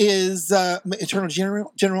 who is Attorney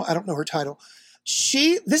General. I don't know her title.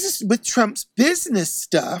 This is with Trump's business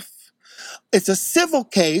stuff. It's a civil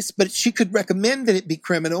case, but she could recommend that it be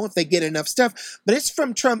criminal if they get enough stuff. But it's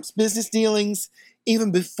from Trump's business dealings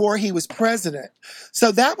even before he was president.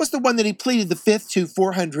 So that was the one that he pleaded the fifth to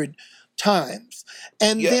 400 times.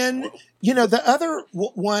 And then, the other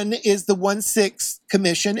one is the 1-6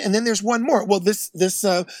 commission. And then there's one more. Well, this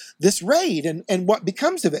raid and what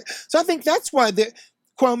becomes of it. So I think that's why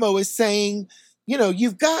Cuomo is saying,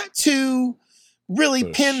 you've got to really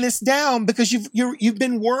pin this down, because you've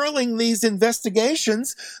been whirling these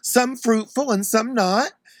investigations, some fruitful and some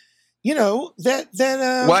not. Well,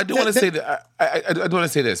 I do want to say that I do want to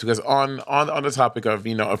say this, because on the topic of,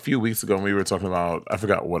 a few weeks ago when we were talking about, I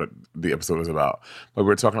forgot what the episode was about, but we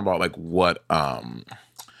were talking about like what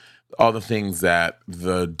all the things that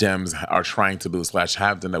the Dems are trying to do /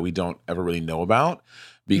 have done that we don't ever really know about,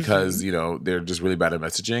 because they're just really bad at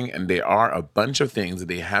messaging, and there are a bunch of things that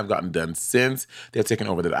they have gotten done since they've taken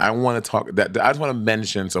over that I want to I just want to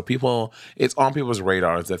mention, so it's on people's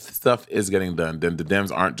radars that stuff is getting done. Then the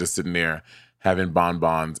Dems aren't just sitting there having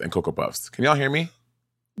bonbons and Cocoa Puffs. Can y'all hear me?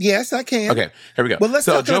 Yes, I can. Okay, here we go. Well, let's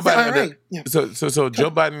talk Joe about Biden. right. Yeah. So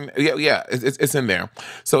Joe Biden, it's in there.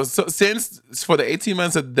 So since for the 18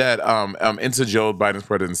 months that into Joe Biden's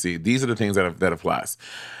presidency, these are the things that have passed.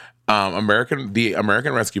 The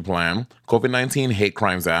American Rescue Plan, COVID-19 Hate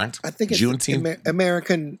Crimes Act. I think it's Juneteenth.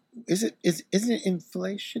 American. Isn't it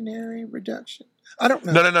Inflationary Reduction? I don't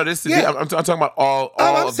know. No. This is I'm talking about all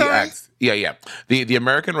of the acts. Yeah. The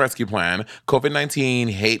American Rescue Plan,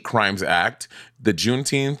 COVID-19 Hate Crimes Act, the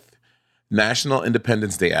Juneteenth National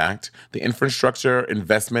Independence Day Act, the Infrastructure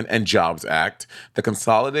Investment and Jobs Act, the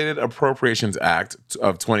Consolidated Appropriations Act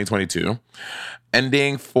of 2022,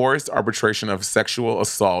 Ending Forced Arbitration of Sexual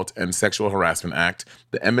Assault and Sexual Harassment Act,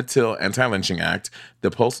 the Emmett Till Anti-Lynching Act,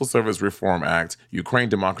 the Postal Service Reform Act, Ukraine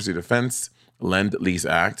Democracy Defense Lend-Lease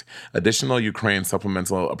Act, Additional Ukraine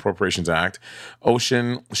Supplemental Appropriations Act,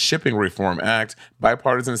 Ocean Shipping Reform Act,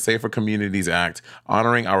 Bipartisan Safer Communities Act,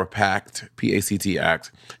 Honoring Our Pact, PACT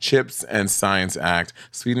Act, CHIPS and Science Act,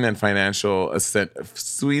 Sweden and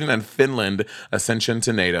Finland Ascension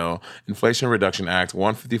to NATO, Inflation Reduction Act,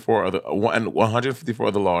 154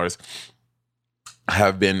 other laws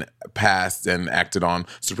have been passed and acted on.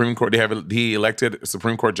 Supreme Court, he elected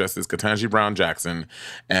Supreme Court Justice Ketanji Brown Jackson,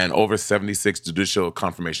 and over 76 judicial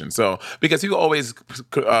confirmations. So, because people always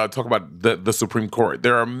talk about the Supreme Court,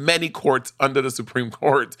 there are many courts under the Supreme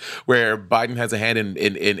Court where Biden has a hand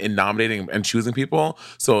in nominating and choosing people.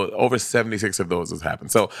 So, over 76 of those has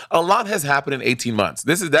happened. So, a lot has happened in 18 months.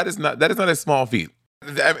 That is not a small feat.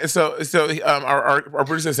 So our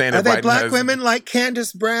producer is saying that Are they Biden black women like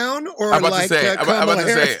Candace Brown or Kamala like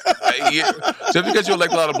Harris? Just because you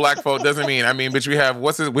elect a lot of black folk doesn't mean. Bitch,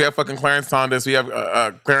 we have fucking Clarence Thomas, we have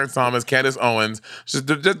Clarence Thomas, Candace Owens. Just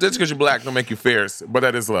because you're black don't make you fierce, but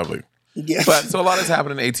that is lovely. Yes. But so a lot has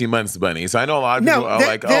happened in 18 months, Bunny. So I know a lot of people are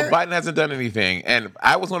like, Biden hasn't done anything. And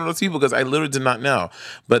I was one of those people because I literally did not know.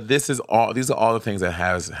 But these are all the things that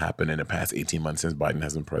has happened in the past 18 months since Biden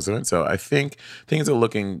has been president. So I think things are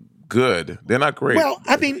looking good. They're not great.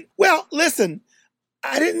 Well, listen,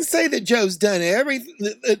 I didn't say that Joe's done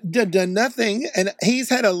done nothing, and he's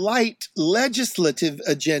had a light legislative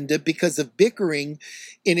agenda because of bickering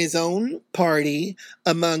in his own party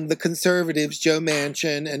among the conservatives, Joe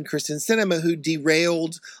Manchin and Kyrsten Sinema, who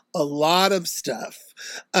derailed a lot of stuff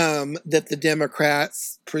that the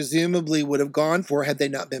Democrats presumably would have gone for had they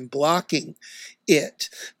not been blocking it.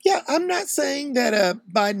 Yeah, I'm not saying that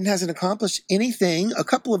Biden hasn't accomplished anything. A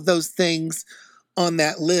couple of those things on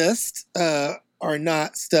that list are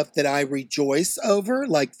not stuff that I rejoice over,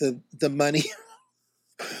 like the money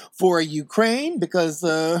for Ukraine, because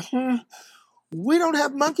we don't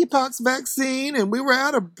have monkeypox vaccine, and we were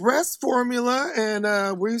out of breast formula,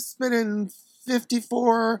 and we're spending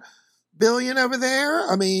 $54 billion over there.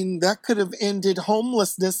 That could have ended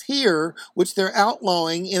homelessness here, which they're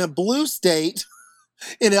outlawing in a blue state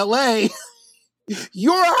in LA.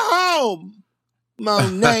 You're home,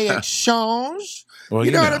 Monet Exchange. Well,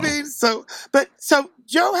 you know what I mean? So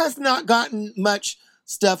Joe has not gotten much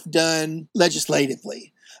stuff done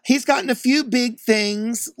legislatively. He's gotten a few big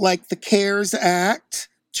things like the CARES Act,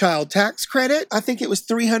 child tax credit. I think it was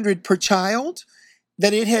 $300 per child,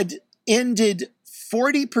 that it had ended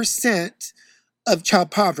 40% of child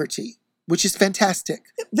poverty, which is fantastic.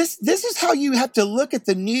 This is how you have to look at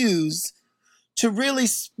the news to really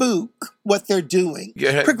spook what they're doing.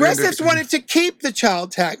 Yeah, Progressives wanted to keep the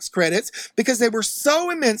child tax credits because they were so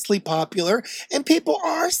immensely popular, and people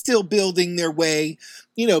are still building their way,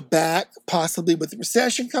 back, possibly with the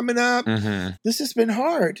recession coming up. Mm-hmm. This has been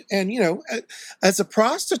hard. And, as a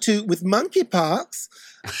prostitute with monkeypox,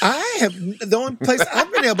 the only place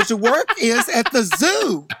I've been able to work is at the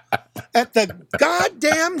zoo, at the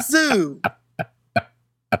goddamn zoo.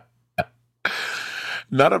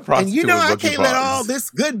 Not a prostitute. And I can't let all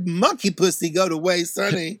this good monkey pussy go to waste,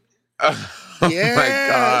 honey. Oh Yes. my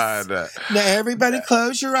God. Now, everybody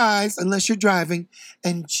close your eyes unless you're driving.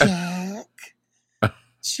 And Jack. Oh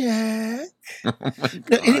my Now,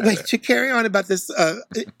 God. anyway, to carry on about this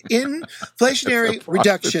inflationary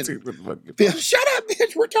reduction. Shut up,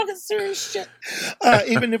 bitch. We're talking serious shit.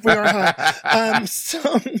 Even if we are high.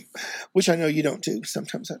 Which I know you don't do.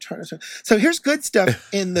 Sometimes I try to. So here's good stuff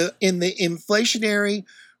in the Inflationary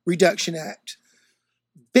Reduction Act.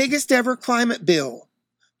 Biggest ever climate bill.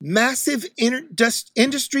 Massive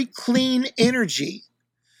industry clean energy.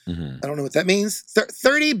 Mm-hmm. I don't know what that means.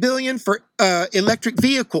 $30 billion for electric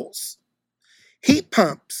vehicles, heat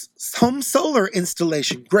pumps, home solar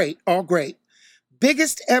installation. Great, all great.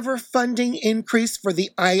 Biggest ever funding increase for the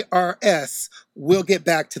IRS. We'll get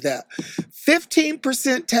back to that.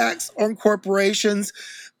 15% tax on corporations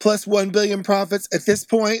plus $1 billion profits. At this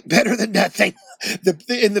point, better than nothing.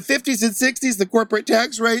 In the 50s and 60s, the corporate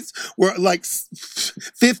tax rates were like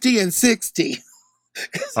 50 and 60.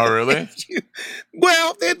 Oh, really?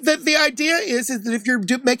 Well, the idea is that if you're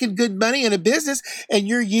making good money in a business and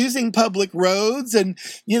you're using public roads and,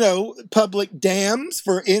 public dams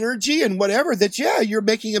for energy and whatever, that, you're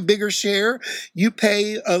making a bigger share. You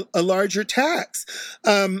pay a larger tax.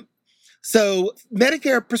 So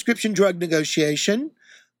Medicare prescription drug negotiation,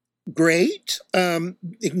 great.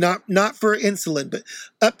 Not for insulin, but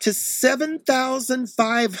up to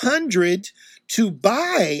 $7,500 to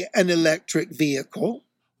buy an electric vehicle.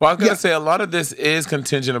 Well, I was going to say a lot of this is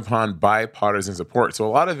contingent upon bipartisan support. So a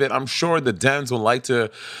lot of it, I'm sure the Dems would like to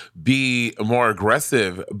be more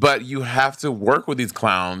aggressive, but you have to work with these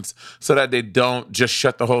clowns so that they don't just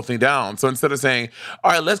shut the whole thing down. So instead of saying,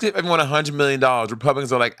 all right, let's give everyone $100 million,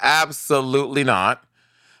 Republicans are like, absolutely not.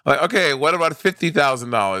 Like, okay, what about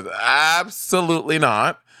 $50,000? Absolutely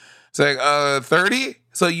not. It's like 30.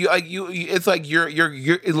 So it's like you're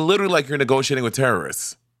it's literally like you're negotiating with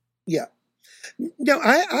terrorists. Yeah. No,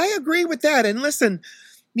 I agree with that. And listen,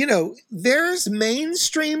 there's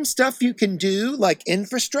mainstream stuff you can do, like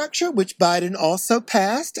infrastructure, which Biden also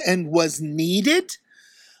passed and was needed.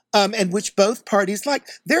 And which both parties like.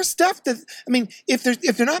 There's stuff that,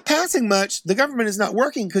 if they're not passing much, the government is not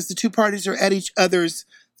working because the two parties are at each other's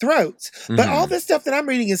throats. Mm-hmm. But all this stuff that I'm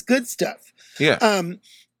reading is good stuff. Yeah.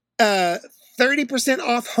 30%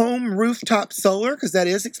 off home rooftop solar, because that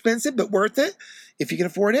is expensive, but worth it if you can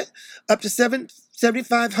afford it. Up to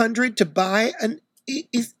 $7,500 to buy an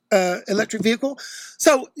electric vehicle.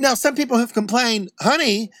 So now some people have complained,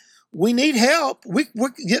 honey, we need help.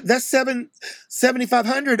 That's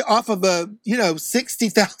 $7,500 off of a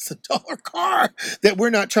 $60,000 car that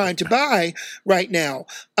we're not trying to buy right now.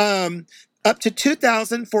 Up to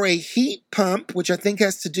 $2,000 for a heat pump, which I think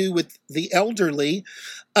has to do with the elderly.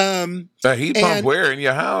 A heat pump where? In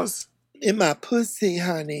your house? In my pussy,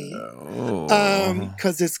 honey. Oh.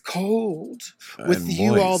 Because it's cold with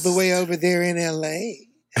you all the way over there in L.A.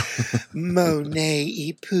 Monet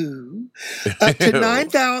Epoo. Up to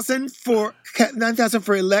 $9,000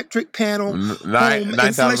 for electric panel home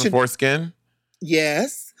 $9,000 for skin?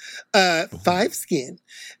 Yes. 5 skin.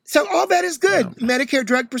 So all that is good. Yeah. Medicare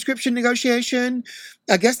drug prescription negotiation.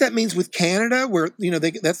 I guess that means with Canada, where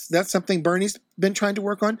that's something Bernie's been trying to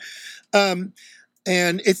work on. And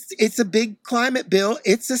it's a big climate bill.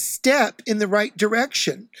 It's a step in the right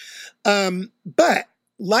direction. But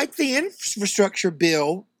like the infrastructure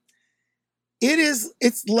bill,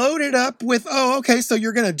 it's loaded up with, so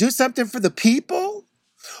you're going to do something for the people?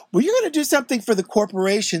 Well, you're going to do something for the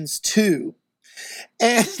corporations too.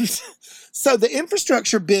 And so the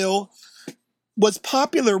infrastructure bill was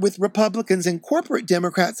popular with Republicans and corporate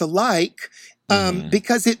Democrats alike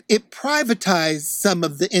because it privatized some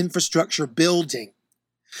of the infrastructure building.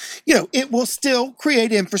 It will still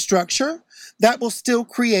create infrastructure. That will still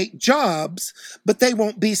create jobs, but they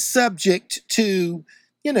won't be subject to,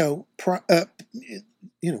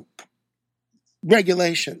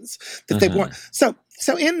 regulations that they want. So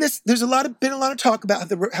in this, there's been a lot of talk about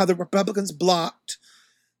how the Republicans blocked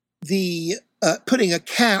the putting a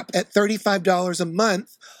cap at $35 a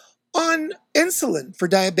month on insulin for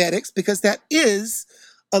diabetics because that is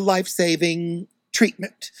a life-saving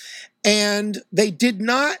treatment. And they did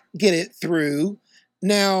not get it through.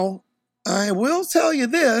 Now, I will tell you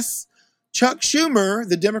this, Chuck Schumer,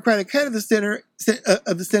 the Democratic head of the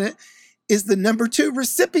Senate, is the number 2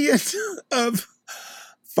 recipient of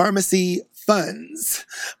pharmacy funds,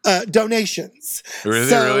 donations.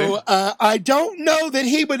 Really? I don't know that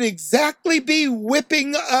he would exactly be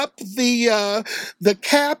whipping up the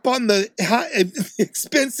cap on the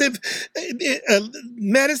expensive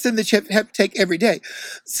medicine that you have to take every day.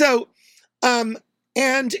 So,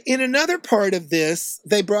 and in another part of this,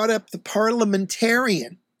 they brought up the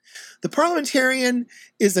parliamentarian. The parliamentarian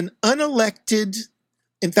is an unelected,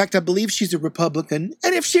 in fact, I believe she's a Republican.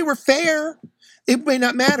 And if she were fair, it may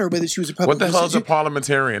not matter whether she was a Republican. What the hell is a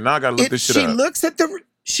parliamentarian? Now I gotta look this shit up.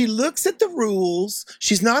 She looks at the rules.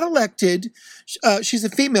 She's not elected. She's a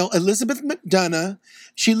female, Elizabeth McDonough.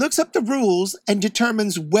 She looks up the rules and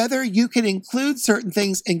determines whether you can include certain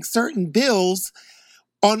things in certain bills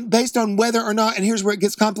based on whether or not, and here's where it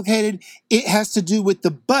gets complicated, it has to do with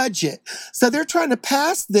the budget. So they're trying to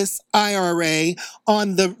pass this IRA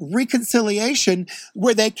on the reconciliation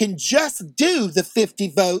where they can just do the 50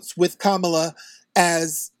 votes with Kamala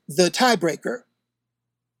as the tiebreaker.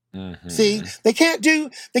 Mm-hmm. See, they can't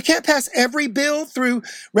pass every bill through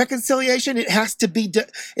reconciliation. It has to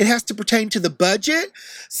pertain to the budget.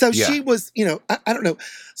 So she was, I don't know.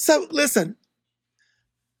 So listen,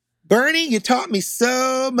 Bernie, you taught me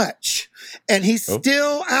so much, and he's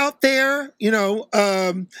still out there. These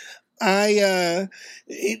are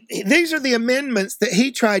the amendments that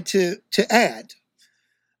he tried to add.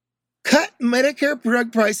 Cut Medicare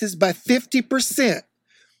drug prices by 50%.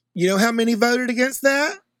 You know how many voted against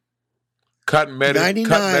that? Cut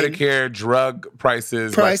Medicare drug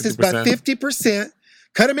prices by 50%.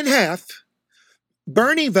 Cut them in half.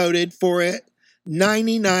 Bernie voted for it.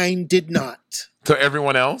 99 did not. So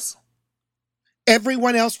everyone else?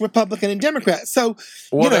 Everyone else, Republican and Democrat. So,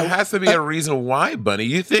 there has to be a reason why, Bunny.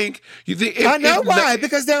 You think? I know why,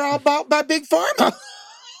 because they're all bought by Big Pharma.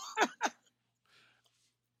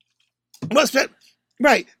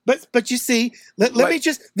 Right, but you see, let me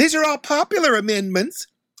just. These are all popular amendments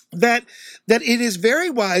that it is very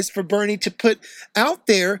wise for Bernie to put out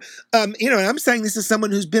there. And I'm saying this as someone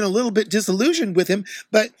who's been a little bit disillusioned with him,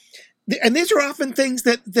 but. And these are often things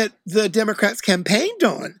that the Democrats campaigned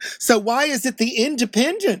on. So why is it the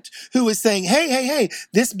independent who is saying, hey,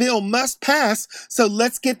 this bill must pass, so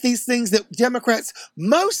let's get these things that Democrats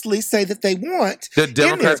mostly say that they want? The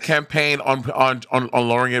Democrats campaign on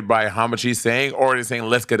lowering it by how much he's saying, or is saying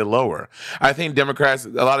let's get it lower? I think a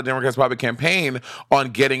lot of Democrats probably campaign on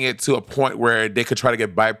getting it to a point where they could try to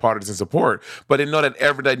get bipartisan support, but they know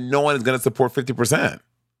that no one is going to support 50%.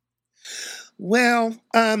 Well,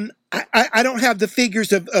 I don't have the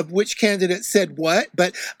figures of which candidate said what,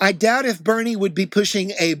 but I doubt if Bernie would be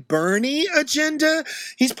pushing a Bernie agenda.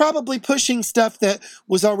 He's probably pushing stuff that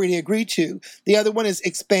was already agreed to. The other one is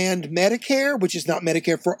expand Medicare, which is not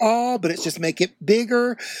Medicare for all, but it's just make it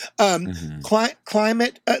bigger.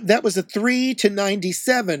 Climate, that was a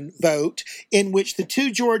 3-97 vote in which the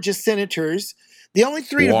 2 Georgia senators, the only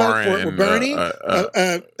 3 to vote for it were Bernie,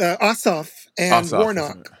 Ossoff, and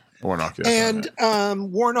Warnock. Warnock, yes. And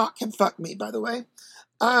Warnock can fuck me, by the way.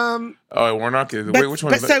 Warnock is. Wait, which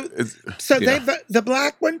one? The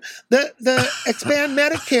black one, the expand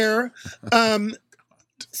Medicare.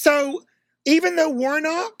 So even though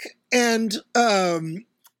Warnock and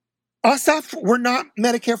Ossoff were not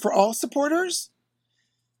Medicare for all supporters,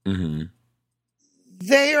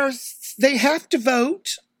 they have to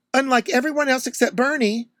vote, unlike everyone else except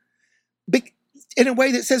Bernie, in a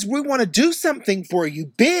way that says we want to do something for you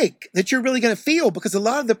big that you're really going to feel, because a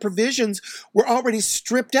lot of the provisions were already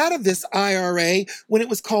stripped out of this IRA when it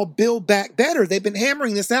was called Build Back Better. They've been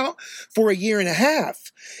hammering this out for a year and a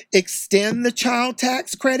half. Extend the child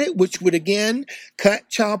tax credit, which would again cut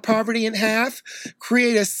child poverty in half.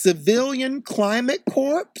 Create a civilian climate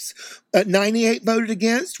corps. 98 voted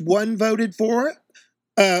against, 1 voted for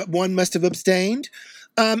it. 1 must have abstained.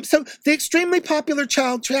 So the extremely popular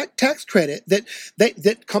child tax credit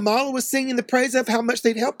that Kamala was singing the praise of, how much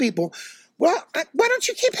they'd help people. Well, why don't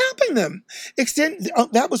you keep helping them? Extend,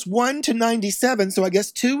 that was 1-97, so I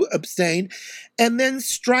guess 2 abstained. And then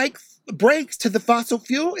strike brakes to the fossil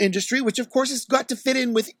fuel industry, which of course has got to fit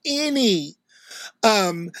in with any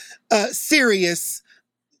serious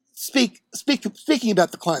speaking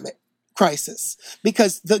about the climate crisis,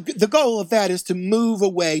 because the goal of that is to move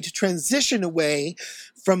away, to transition away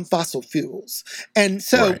from fossil fuels. And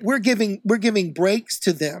so we're giving breaks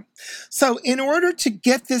to them. So in order to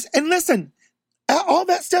get this, and listen, all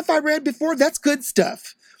that stuff I read before, that's good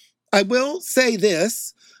stuff. I will say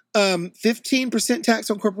this, 15% tax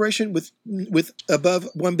on corporation with above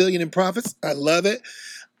 1 billion in profits. I love it.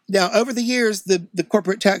 Now, over the years, the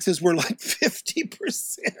corporate taxes were like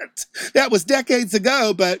 50%. That was decades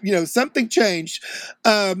ago, but something changed.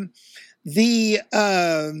 The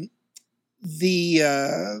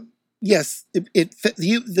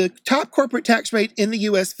top corporate tax rate in the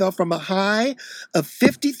U.S. fell from a high of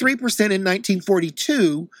 53% in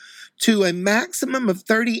 1942 to a maximum of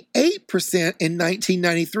 38% in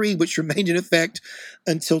 1993, which remained in effect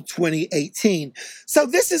until 2018. So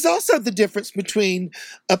this is also the difference between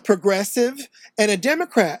a progressive and a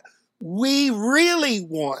Democrat. We really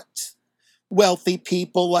want wealthy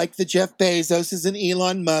people like the Jeff Bezoses and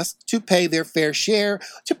Elon Musk to pay their fair share,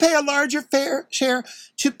 to pay a larger fair share,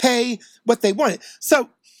 to pay what they wanted. So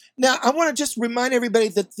now I want to just remind everybody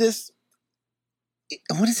that this,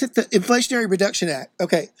 what is it? The Inflationary Reduction Act.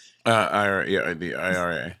 Okay. The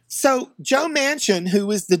IRA. So Joe Manchin,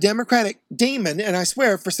 who is the Democratic demon, and I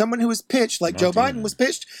swear for someone who was pitched like Joe Biden was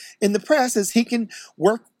pitched in the press as he can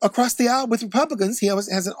work across the aisle with Republicans, he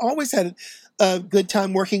hasn't always had a good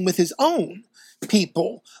time working with his own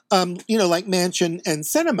people, like Manchin and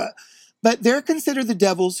Sinema. But they're considered the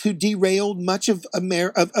devils who derailed much of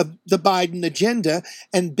the Biden agenda,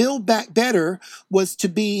 and Build Back Better was to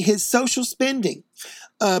be his social spending.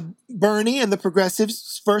 Bernie and the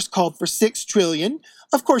progressives first called for $6 trillion.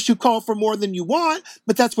 Of course, you call for more than you want,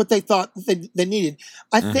 but that's what they thought they needed.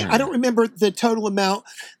 I don't remember the total amount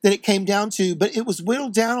that it came down to, but it was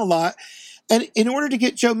whittled down a lot. And in order to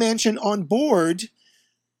get Joe Manchin on board,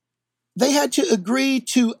 they had to agree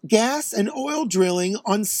to gas and oil drilling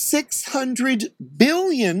on 600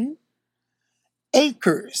 billion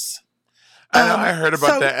acres. I know, I heard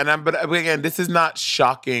about that, but again, this is not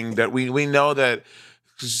shocking that we know that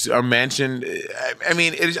our Manchin. I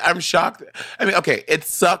mean, I'm shocked. I mean, okay, it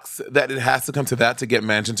sucks that it has to come to that to get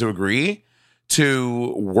Manchin to agree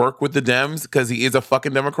to work with the Dems because he is a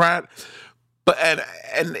fucking Democrat. But and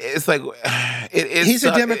it's like he's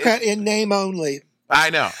a Democrat in name only.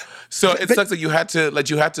 I know. So it sucks that you had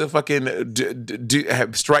to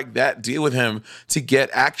fucking strike that deal with him to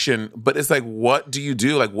get action. But it's like, what do you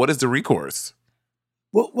do? Like, what is the recourse?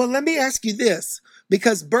 Well, let me ask you this,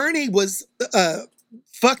 because Bernie was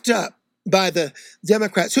fucked up by the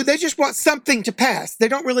Democrats, who they just want something to pass. They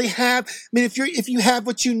don't really have. I mean, if you have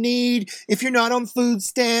what you need, if you're not on food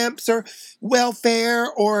stamps or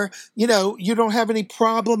welfare, or you don't have any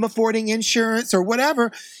problem affording insurance or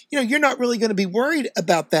whatever, you're not really going to be worried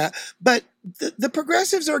about that. But the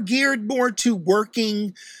progressives are geared more to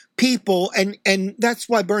working people, and that's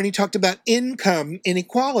why Bernie talked about income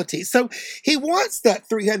inequality. So he wants that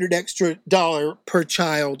 $300 extra per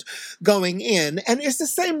child going in. And it's the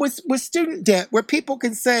same with student debt, where people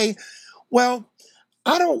can say, well,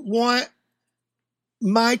 I don't want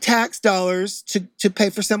my tax dollars to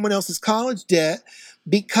pay for someone else's college debt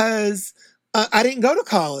because I didn't go to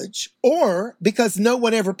college, or because no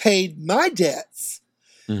one ever paid my debts.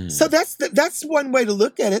 So that's one way to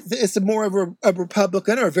look at it. It's more of a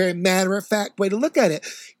Republican, or a very matter-of-fact way to look at it.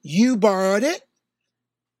 You borrowed it.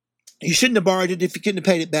 You shouldn't have borrowed it if you couldn't have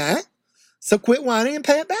paid it back. So quit whining and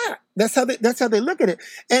pay it back. That's how they look at it.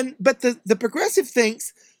 But the progressive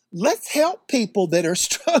thinks, let's help people that are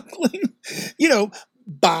struggling,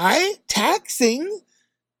 by taxing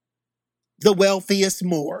the wealthiest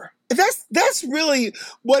more. That's really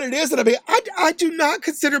what it is. And I mean, I do not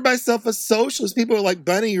consider myself a socialist. People are like,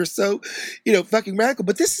 Bunny, you're so, fucking radical.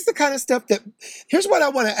 But this is the kind of stuff that, here's what I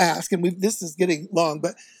want to ask. And this is getting long,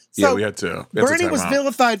 but so we had to. Bernie was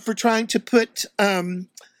vilified for trying to put, to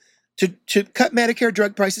cut Medicare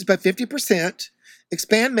drug prices by 50%,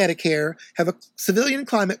 expand Medicare, have a civilian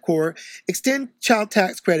climate corps, extend child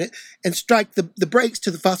tax credit, and strike the brakes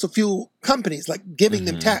to the fossil fuel companies, like giving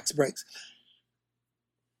them tax breaks.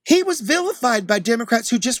 He was vilified by Democrats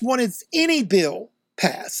who just wanted any bill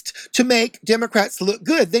passed to make Democrats look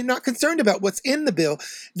good. They're not concerned about what's in the bill.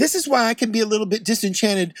 This is why I can be a little bit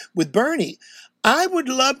disenchanted with Bernie. I would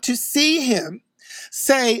love to see him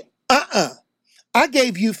say, I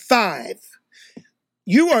gave you 5.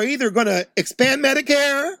 You are either going to expand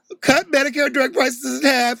Medicare, cut Medicare drug prices in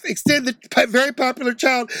half, extend the very popular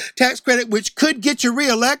child tax credit, which could get you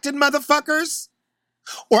reelected, motherfuckers,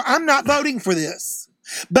 or I'm not voting for this.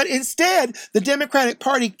 But instead, the Democratic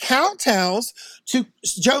Party kowtows to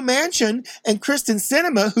Joe Manchin and Kristen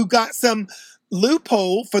Sinema, who got some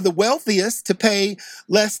loophole for the wealthiest to pay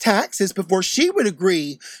less taxes before she would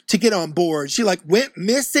agree to get on board. She went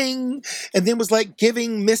missing and then was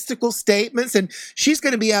giving mystical statements, and she's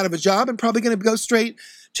going to be out of a job and probably going to go straight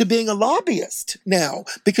to being a lobbyist now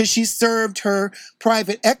because she served her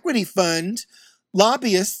private equity fund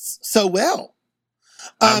lobbyists so well.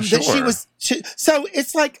 I'm That she sure. was. So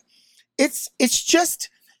it's like, it's just.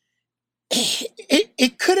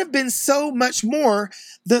 It could have been so much more.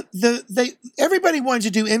 Everybody wanted to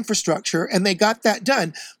do infrastructure, and they got that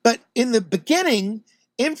done. But in the beginning,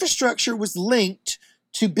 infrastructure was linked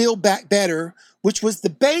to Build Back Better, which was the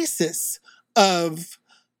basis of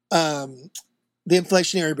the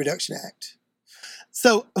Inflationary Reduction Act.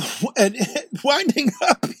 So, and winding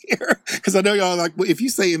up here, because I know y'all are like, well, if you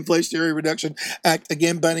say Inflationary Reduction Act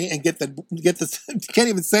again, Bunny, and get the can't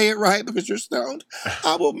even say it right because you're stoned,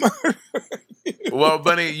 I will murder you. Well,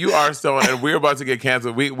 Bunny, you are stoned, and we're about to get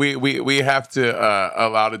canceled. We have to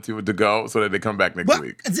allow the two to go so that they come back next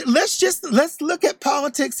week. Let's look at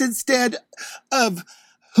politics instead of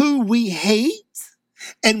who we hate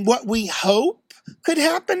and what we hope could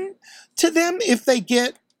happen to them if they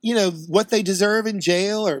get, what they deserve in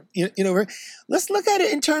jail, or, let's look at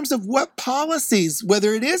it in terms of what policies,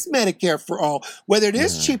 whether it is Medicare for all, whether it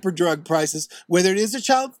is cheaper drug prices, whether it is a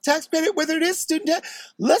child tax credit, whether it is student debt.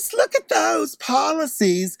 Let's look at those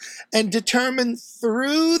policies and determine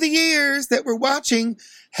through the years that we're watching,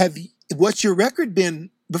 what's your record been,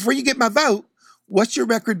 before you get my vote, what's your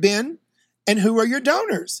record been, and who are your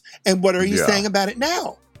donors, and what are you saying about it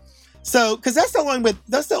now? So, because that's the only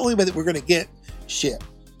way that we're going to get shit.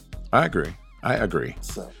 I agree.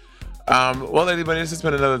 So, well, everybody, this has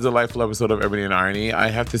been another delightful episode of Ebony and Irony. I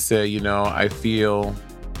have to say, I feel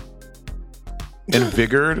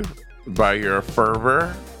invigorated by your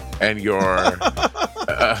fervor and your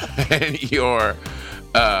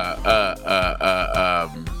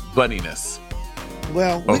bunniness.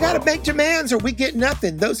 Well, we got to make demands or we get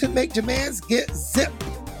nothing. Those who make demands get zip.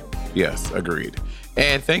 Yes, agreed.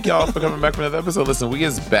 And thank y'all for coming back for another episode. Listen, we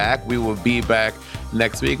is back. We will be back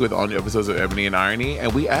next week with all new episodes of Ebony and Irony.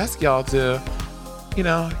 And we ask y'all to,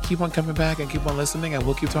 keep on coming back and keep on listening, and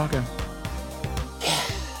we'll keep talking.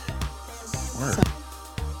 Word.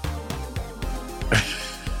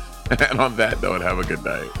 And on that note, have a good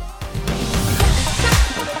night.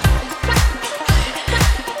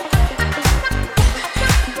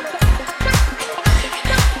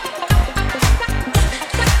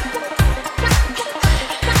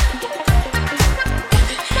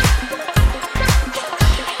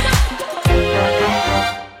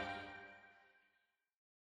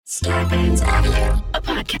 Scarpins Avenue.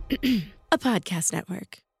 A podcast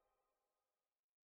network.